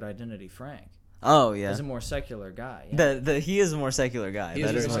secret identity, Frank. Oh yeah, As a more secular guy. Yeah. he is a more secular guy. He is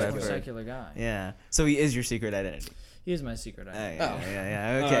That is very what He's a I've more heard. secular guy. Yeah, so he is your secret identity. He is my secret identity. Yeah.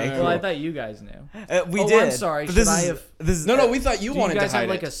 Okay, Alright. cool. Well, I thought you guys knew. We Oh, did. I'm sorry. But Should this I is, have- This is, No, we thought you Do wanted you guys to hide have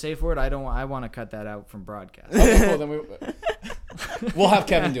like it. a safe word? I want to cut that out from broadcast. Okay, cool. Then we'll have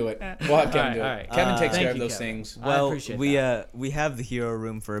Kevin do it. We'll have Kevin do it. All right. Kevin takes Thank care of you, those Kevin. things. I Well, appreciate we have the hero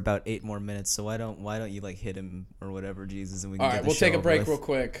room for about 8 more minutes. So why don't you like hit him or whatever, Jesus, and we can All get right, the we'll take show a break over real with.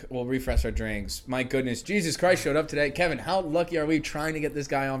 quick. We'll refresh our drinks. My goodness, Jesus Christ showed up today. Kevin, how lucky are we trying to get this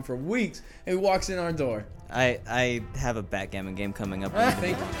guy on for weeks, and he walks in our door. I have a backgammon game coming up.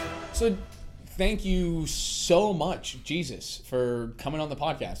 Thank you so much, Jesus, for coming on the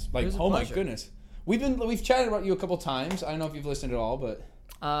podcast. Like, was a oh my pleasure. goodness, we've chatted about you a couple times. I don't know if you've listened at all, but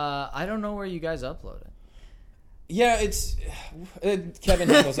I don't know where you guys upload it. yeah, it's Kevin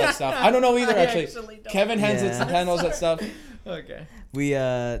handles that stuff. I don't know either. I Actually, actually don't. Kevin handles that stuff. Okay. We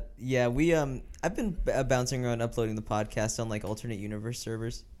I've been bouncing around uploading the podcast on like alternate universe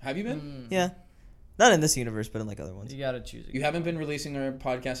servers. Have you been? Yeah, not in this universe, but in like other ones. You gotta choose it. You haven't been releasing our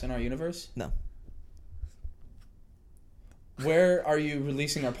podcast in our universe? No. Where are you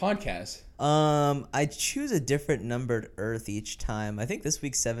releasing our podcast? I choose a different numbered Earth each time. I think this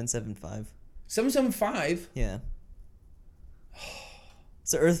week's 775. 775. Yeah.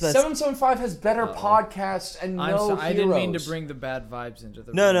 It's the Earth that's 775 has better podcasts and no I didn't mean to heroes. bring the bad vibes into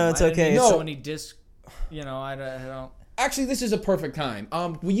the No, room. no, it's I didn't okay. mean No. so many disc. You know, I don't. Actually, this is a perfect time.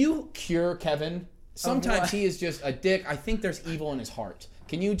 Will you cure Kevin? Sometimes what? he is just a dick. I think there's evil in his heart.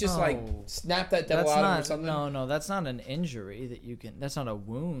 Can you just like Oh. snap that devil That's out of him or not. something? No, that's not an injury that you can. That's not a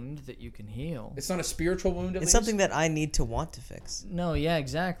wound that you can heal. It's not a spiritual wound. At it's least? something that I need to want to fix. No, yeah,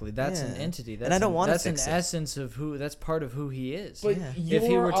 exactly. That's an Yeah. entity. That's And I don't wanna That's fix an it. essence of who. That's part of who he is. But Yeah. If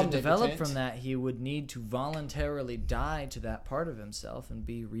he you're were to develop omnipotent. from that, he would need to voluntarily die to that part of himself and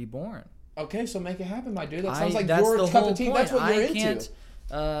be reborn. Okay, so make it happen, my dude. That sounds like that's your the cup whole of tea. point. That's what you're I into.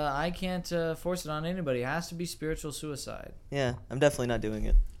 can't force it on anybody. It has to be spiritual suicide. Yeah, I'm definitely not doing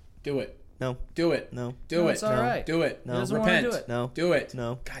it. Do it. No, Do it. no, Do No, it. it's all right. Do it. No. He doesn't wanna Repent. do it. no, Do it.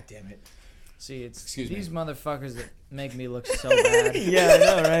 no. God damn it. See, it's Excuse me. these motherfuckers that make me look so bad. Yeah, I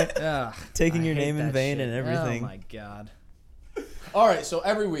know, right? Ugh, Taking I your hate name in that vain shit. and everything. Oh my god. All right, so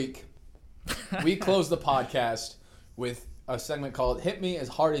every week we close the podcast with a segment called Hit Me As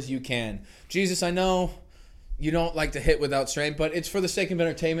Hard As You Can. Jesus, I know you don't like to hit without strain, but it's for the sake of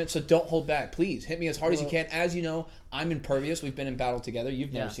entertainment, so don't hold back. Please, hit me as hard as you can. As you know, I'm impervious. We've been in battle together.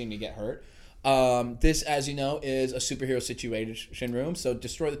 You've never seen me get hurt. This, as you know, is a superhero situation room, so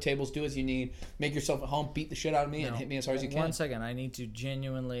destroy the tables, do as you need, make yourself at home, beat the shit out of me, and hit me as hard as you can. 1 second, I need to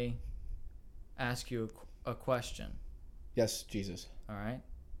genuinely ask you a question. Yes, Jesus. All right?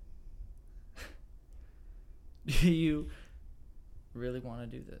 Do you really want to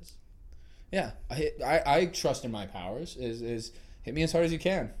do this? Yeah, I trust in my powers. Is hit me as hard as you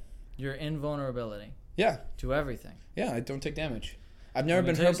can. Your invulnerability Yeah, to everything. yeah. I don't take damage. I've never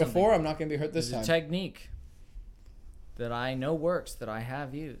been tell you hurt before. I'm not going to be hurt this There's time. a technique that I know works, that I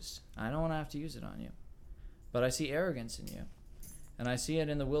have used. I don't want to have to use it on you. But I see arrogance in you. And I see it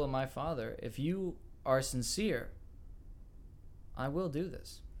in the will of my Father. If you are sincere, I will do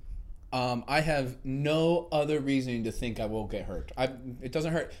this. I have no other reason to think I will get hurt. It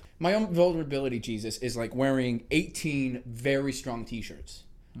doesn't hurt. My own vulnerability, Jesus, is like wearing 18 very strong T-shirts.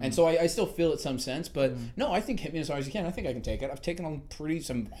 And so I still feel it some sense. But no, I think hit me as hard as you can. I think I can take it. I've taken on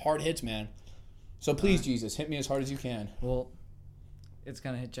some hard hits, man. So please, Jesus, hit me as hard as you can. Well, it's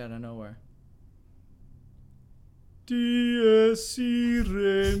going to hit you out of nowhere.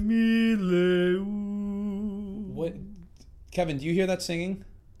 What? Kevin, do you hear that singing?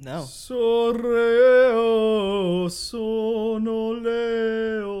 No.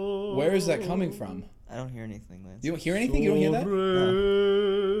 Where is that coming from? I don't hear anything, Lance. You don't hear anything? You don't hear that?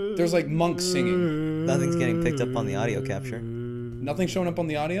 No. There's like monks singing. Nothing's getting picked up on the audio capture. Nothing showing up on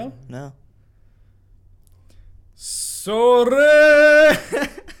the audio? No. Sorry.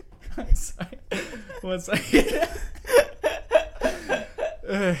 Sorry. 1 second.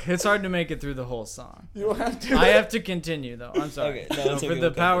 It's hard to make it through the whole song. You don't have to. I have to continue, though. I'm sorry. Okay, no, it's For okay, the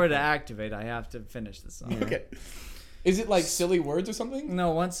okay, power okay. to activate, I have to finish the song. Okay. Is it like silly words or something?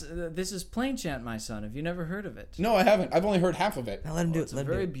 No, this is plain chant, my son. Have you never heard of it? No, I haven't. I've only heard half of it. Now let him do it. It's Let a him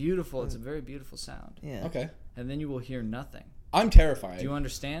very do it. beautiful. It's a very beautiful sound. Yeah. Okay. And then you will hear nothing. I'm terrified. Do you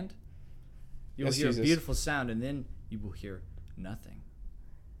understand? You will Yes, hear Jesus. a beautiful sound, and then you will hear nothing.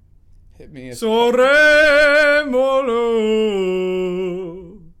 Hit me. Soremolo.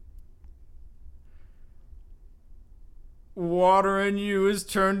 Water in you is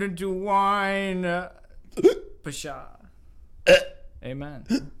turned into wine. Pasha. Amen.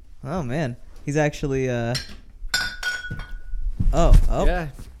 Oh man, he's actually Oh. Yeah.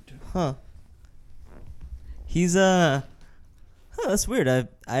 Huh. He's that's weird. I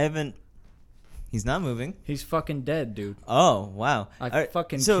haven't. He's not moving. He's fucking dead, dude. Oh wow. I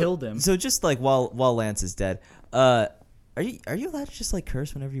fucking killed him. So just like while Lance is dead, are you allowed to just like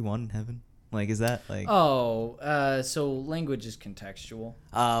curse whenever you want in heaven? Like, is that like? Oh, so language is contextual.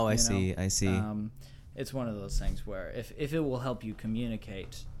 Oh, I you see. know? I see. It's one of those things where if it will help you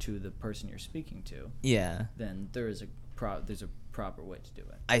communicate to the person you're speaking to, Yeah. then there's a proper way to do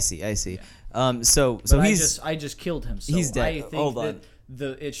it. I see. Yeah. So But he's I just killed him. So he's dead. I think Hold that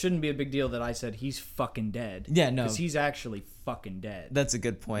on. it shouldn't be a big deal that I said he's fucking dead. Yeah, no. because he's actually fucking dead. That's a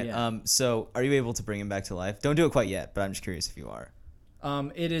good point. Yeah. So are you able to bring him back to life? Don't do it quite yet, but I'm just curious if you are.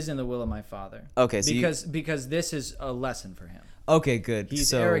 It is in the will of my Father. Okay, so because this is a lesson for him. Okay, good. He's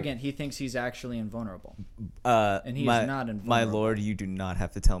so, arrogant. He thinks he's actually invulnerable. And he is not invulnerable. My lord, you do not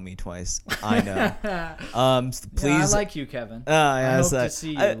have to tell me twice. I know. Please. Yeah, I like you, Kevin. I hope to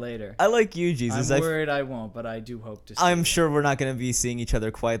see you later. I like you, Jesus. I'm worried I won't, but I do hope to see I'm you. sure we're not going to be seeing each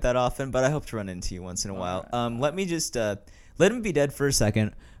other quite that often, but I hope to run into you once in a while. right. Let me just let him be dead for a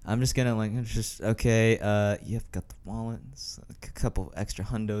second. I'm just gonna okay. You've got the wallet, a couple extra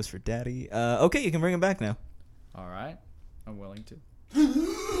hundos for daddy. Okay, you can bring him back now. All right. I'm willing to.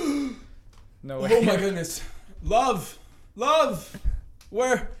 No way. Oh my goodness. Love.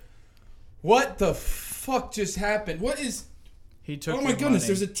 What the fuck just happened? What is... He took Oh my your goodness, money.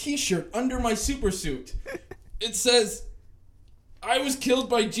 there's a t-shirt under my super suit. It says, I was killed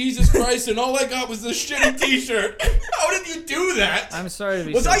by Jesus Christ and all I got was this shitty t-shirt. How did you do that? I'm sorry to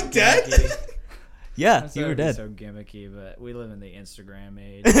be Was so I dead? gimmicky. Yeah, I'm you were sorry to be dead. so gimmicky, but we live in the Instagram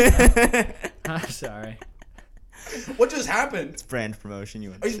age. I'm sorry. What just happened? Brand promotion.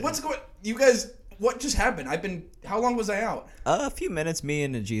 What's going... You guys... What just happened? How long was I out? A few minutes. Me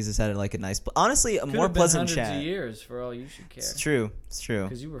and Jesus had like a nice, honestly, a Could more have been pleasant hundreds chat. of years for all you should care. It's true.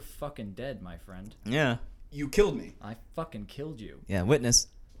 Because you were fucking dead, my friend. Yeah. You killed me. I fucking killed you. Yeah. Witness.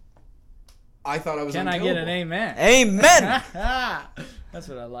 I thought I was Can I unkillable. get an amen? Amen. That's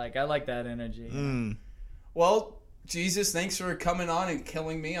what I like. I like that energy. Mm. Well, Jesus, thanks for coming on and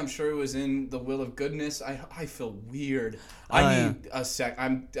killing me. I'm sure it was in the will of goodness. I feel weird. I need a sec.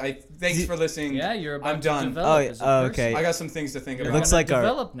 Thanks for listening. Yeah, you're about I'm to done. develop as a person. Okay. I got some things to think You're about. looks gonna like our-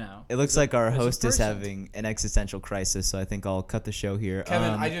 develop now. It looks like our as a host is person. having an existential crisis, so I think I'll cut the show here.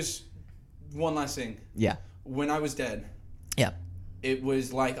 Kevin, one last thing. Yeah. When I was dead, Yeah. it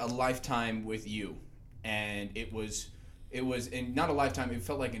was like a lifetime with you, and it was in not a lifetime. It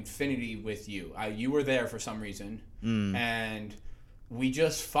felt like infinity with you. You were there for some reason, and we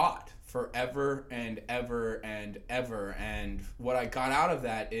just fought forever and ever and ever. And what I got out of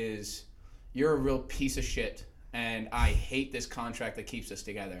that is, you're a real piece of shit, and I hate this contract that keeps us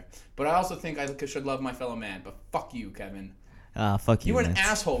together. But I also think I should love my fellow man. But fuck you, Kevin. Fuck you. You were an Lance.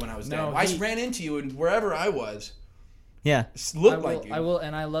 asshole when I was No, dead. I he- ran into you, and wherever I was, Yeah. looked like you. I will,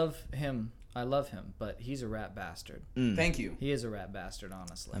 and I love him. I love him, but he's a rat bastard. Thank you. He is a rat bastard,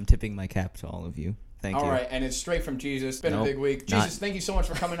 honestly. I'm tipping my cap to all of you. Thank you. All right, and it's straight from Jesus. Been a Nope, big week. not- Jesus, thank you so much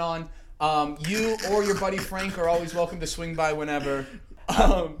for coming on. You or your buddy Frank are always welcome to swing by whenever.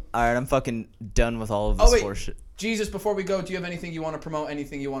 All right, I'm fucking done with all of this Oh, wait. horseshit. Jesus, before we go, do you have anything you want to promote?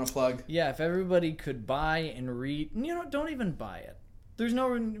 Anything you want to plug? Yeah, if everybody could buy and read, don't even buy it. There's no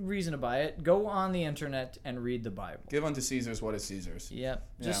reason to buy it. Go on the internet and read the Bible. Give unto Caesar's what is Caesar's. Yep.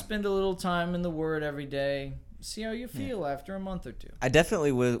 Just Yeah. spend a little time in the Word every day. See how you feel after a month or two. I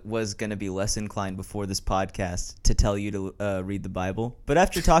definitely was going to be less inclined before this podcast to tell you to read the Bible. But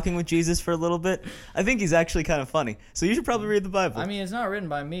after talking with Jesus for a little bit, I think he's actually kind of funny. So you should probably read the Bible. I mean, it's not written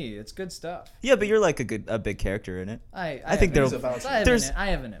by me. It's good stuff. Yeah, but you're like a big character in it. I think have there'll- an influence. there's- I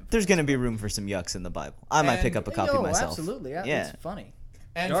have an influence. There's going to be room for some yucks in the Bible. I might pick And- up a copy myself. Absolutely. Yeah. It's funny.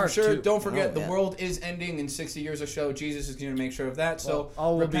 And Dark, for sure, too. don't forget, Oh, the yeah. world is ending in 60 years or so. Jesus is going to make sure of that. So Well,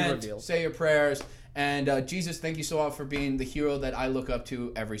 all will be repent, revealed. say your prayers. And Jesus, thank you so much for being the hero that I look up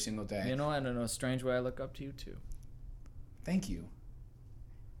to every single day. You know, I don't know, a strange way I look up to you, too. Thank you.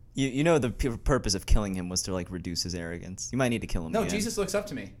 You know the purpose of killing him was to like reduce his arrogance. You might need to kill him. No, again. Jesus looks up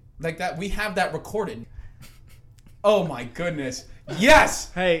to me. Like that. We have that recorded. Oh my goodness.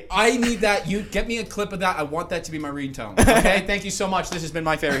 Yes! Hey. I need that. You get me a clip of that. I want that to be my ringtone. Okay? Thank you so much. This has been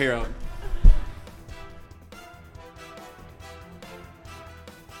My Favorite Hero.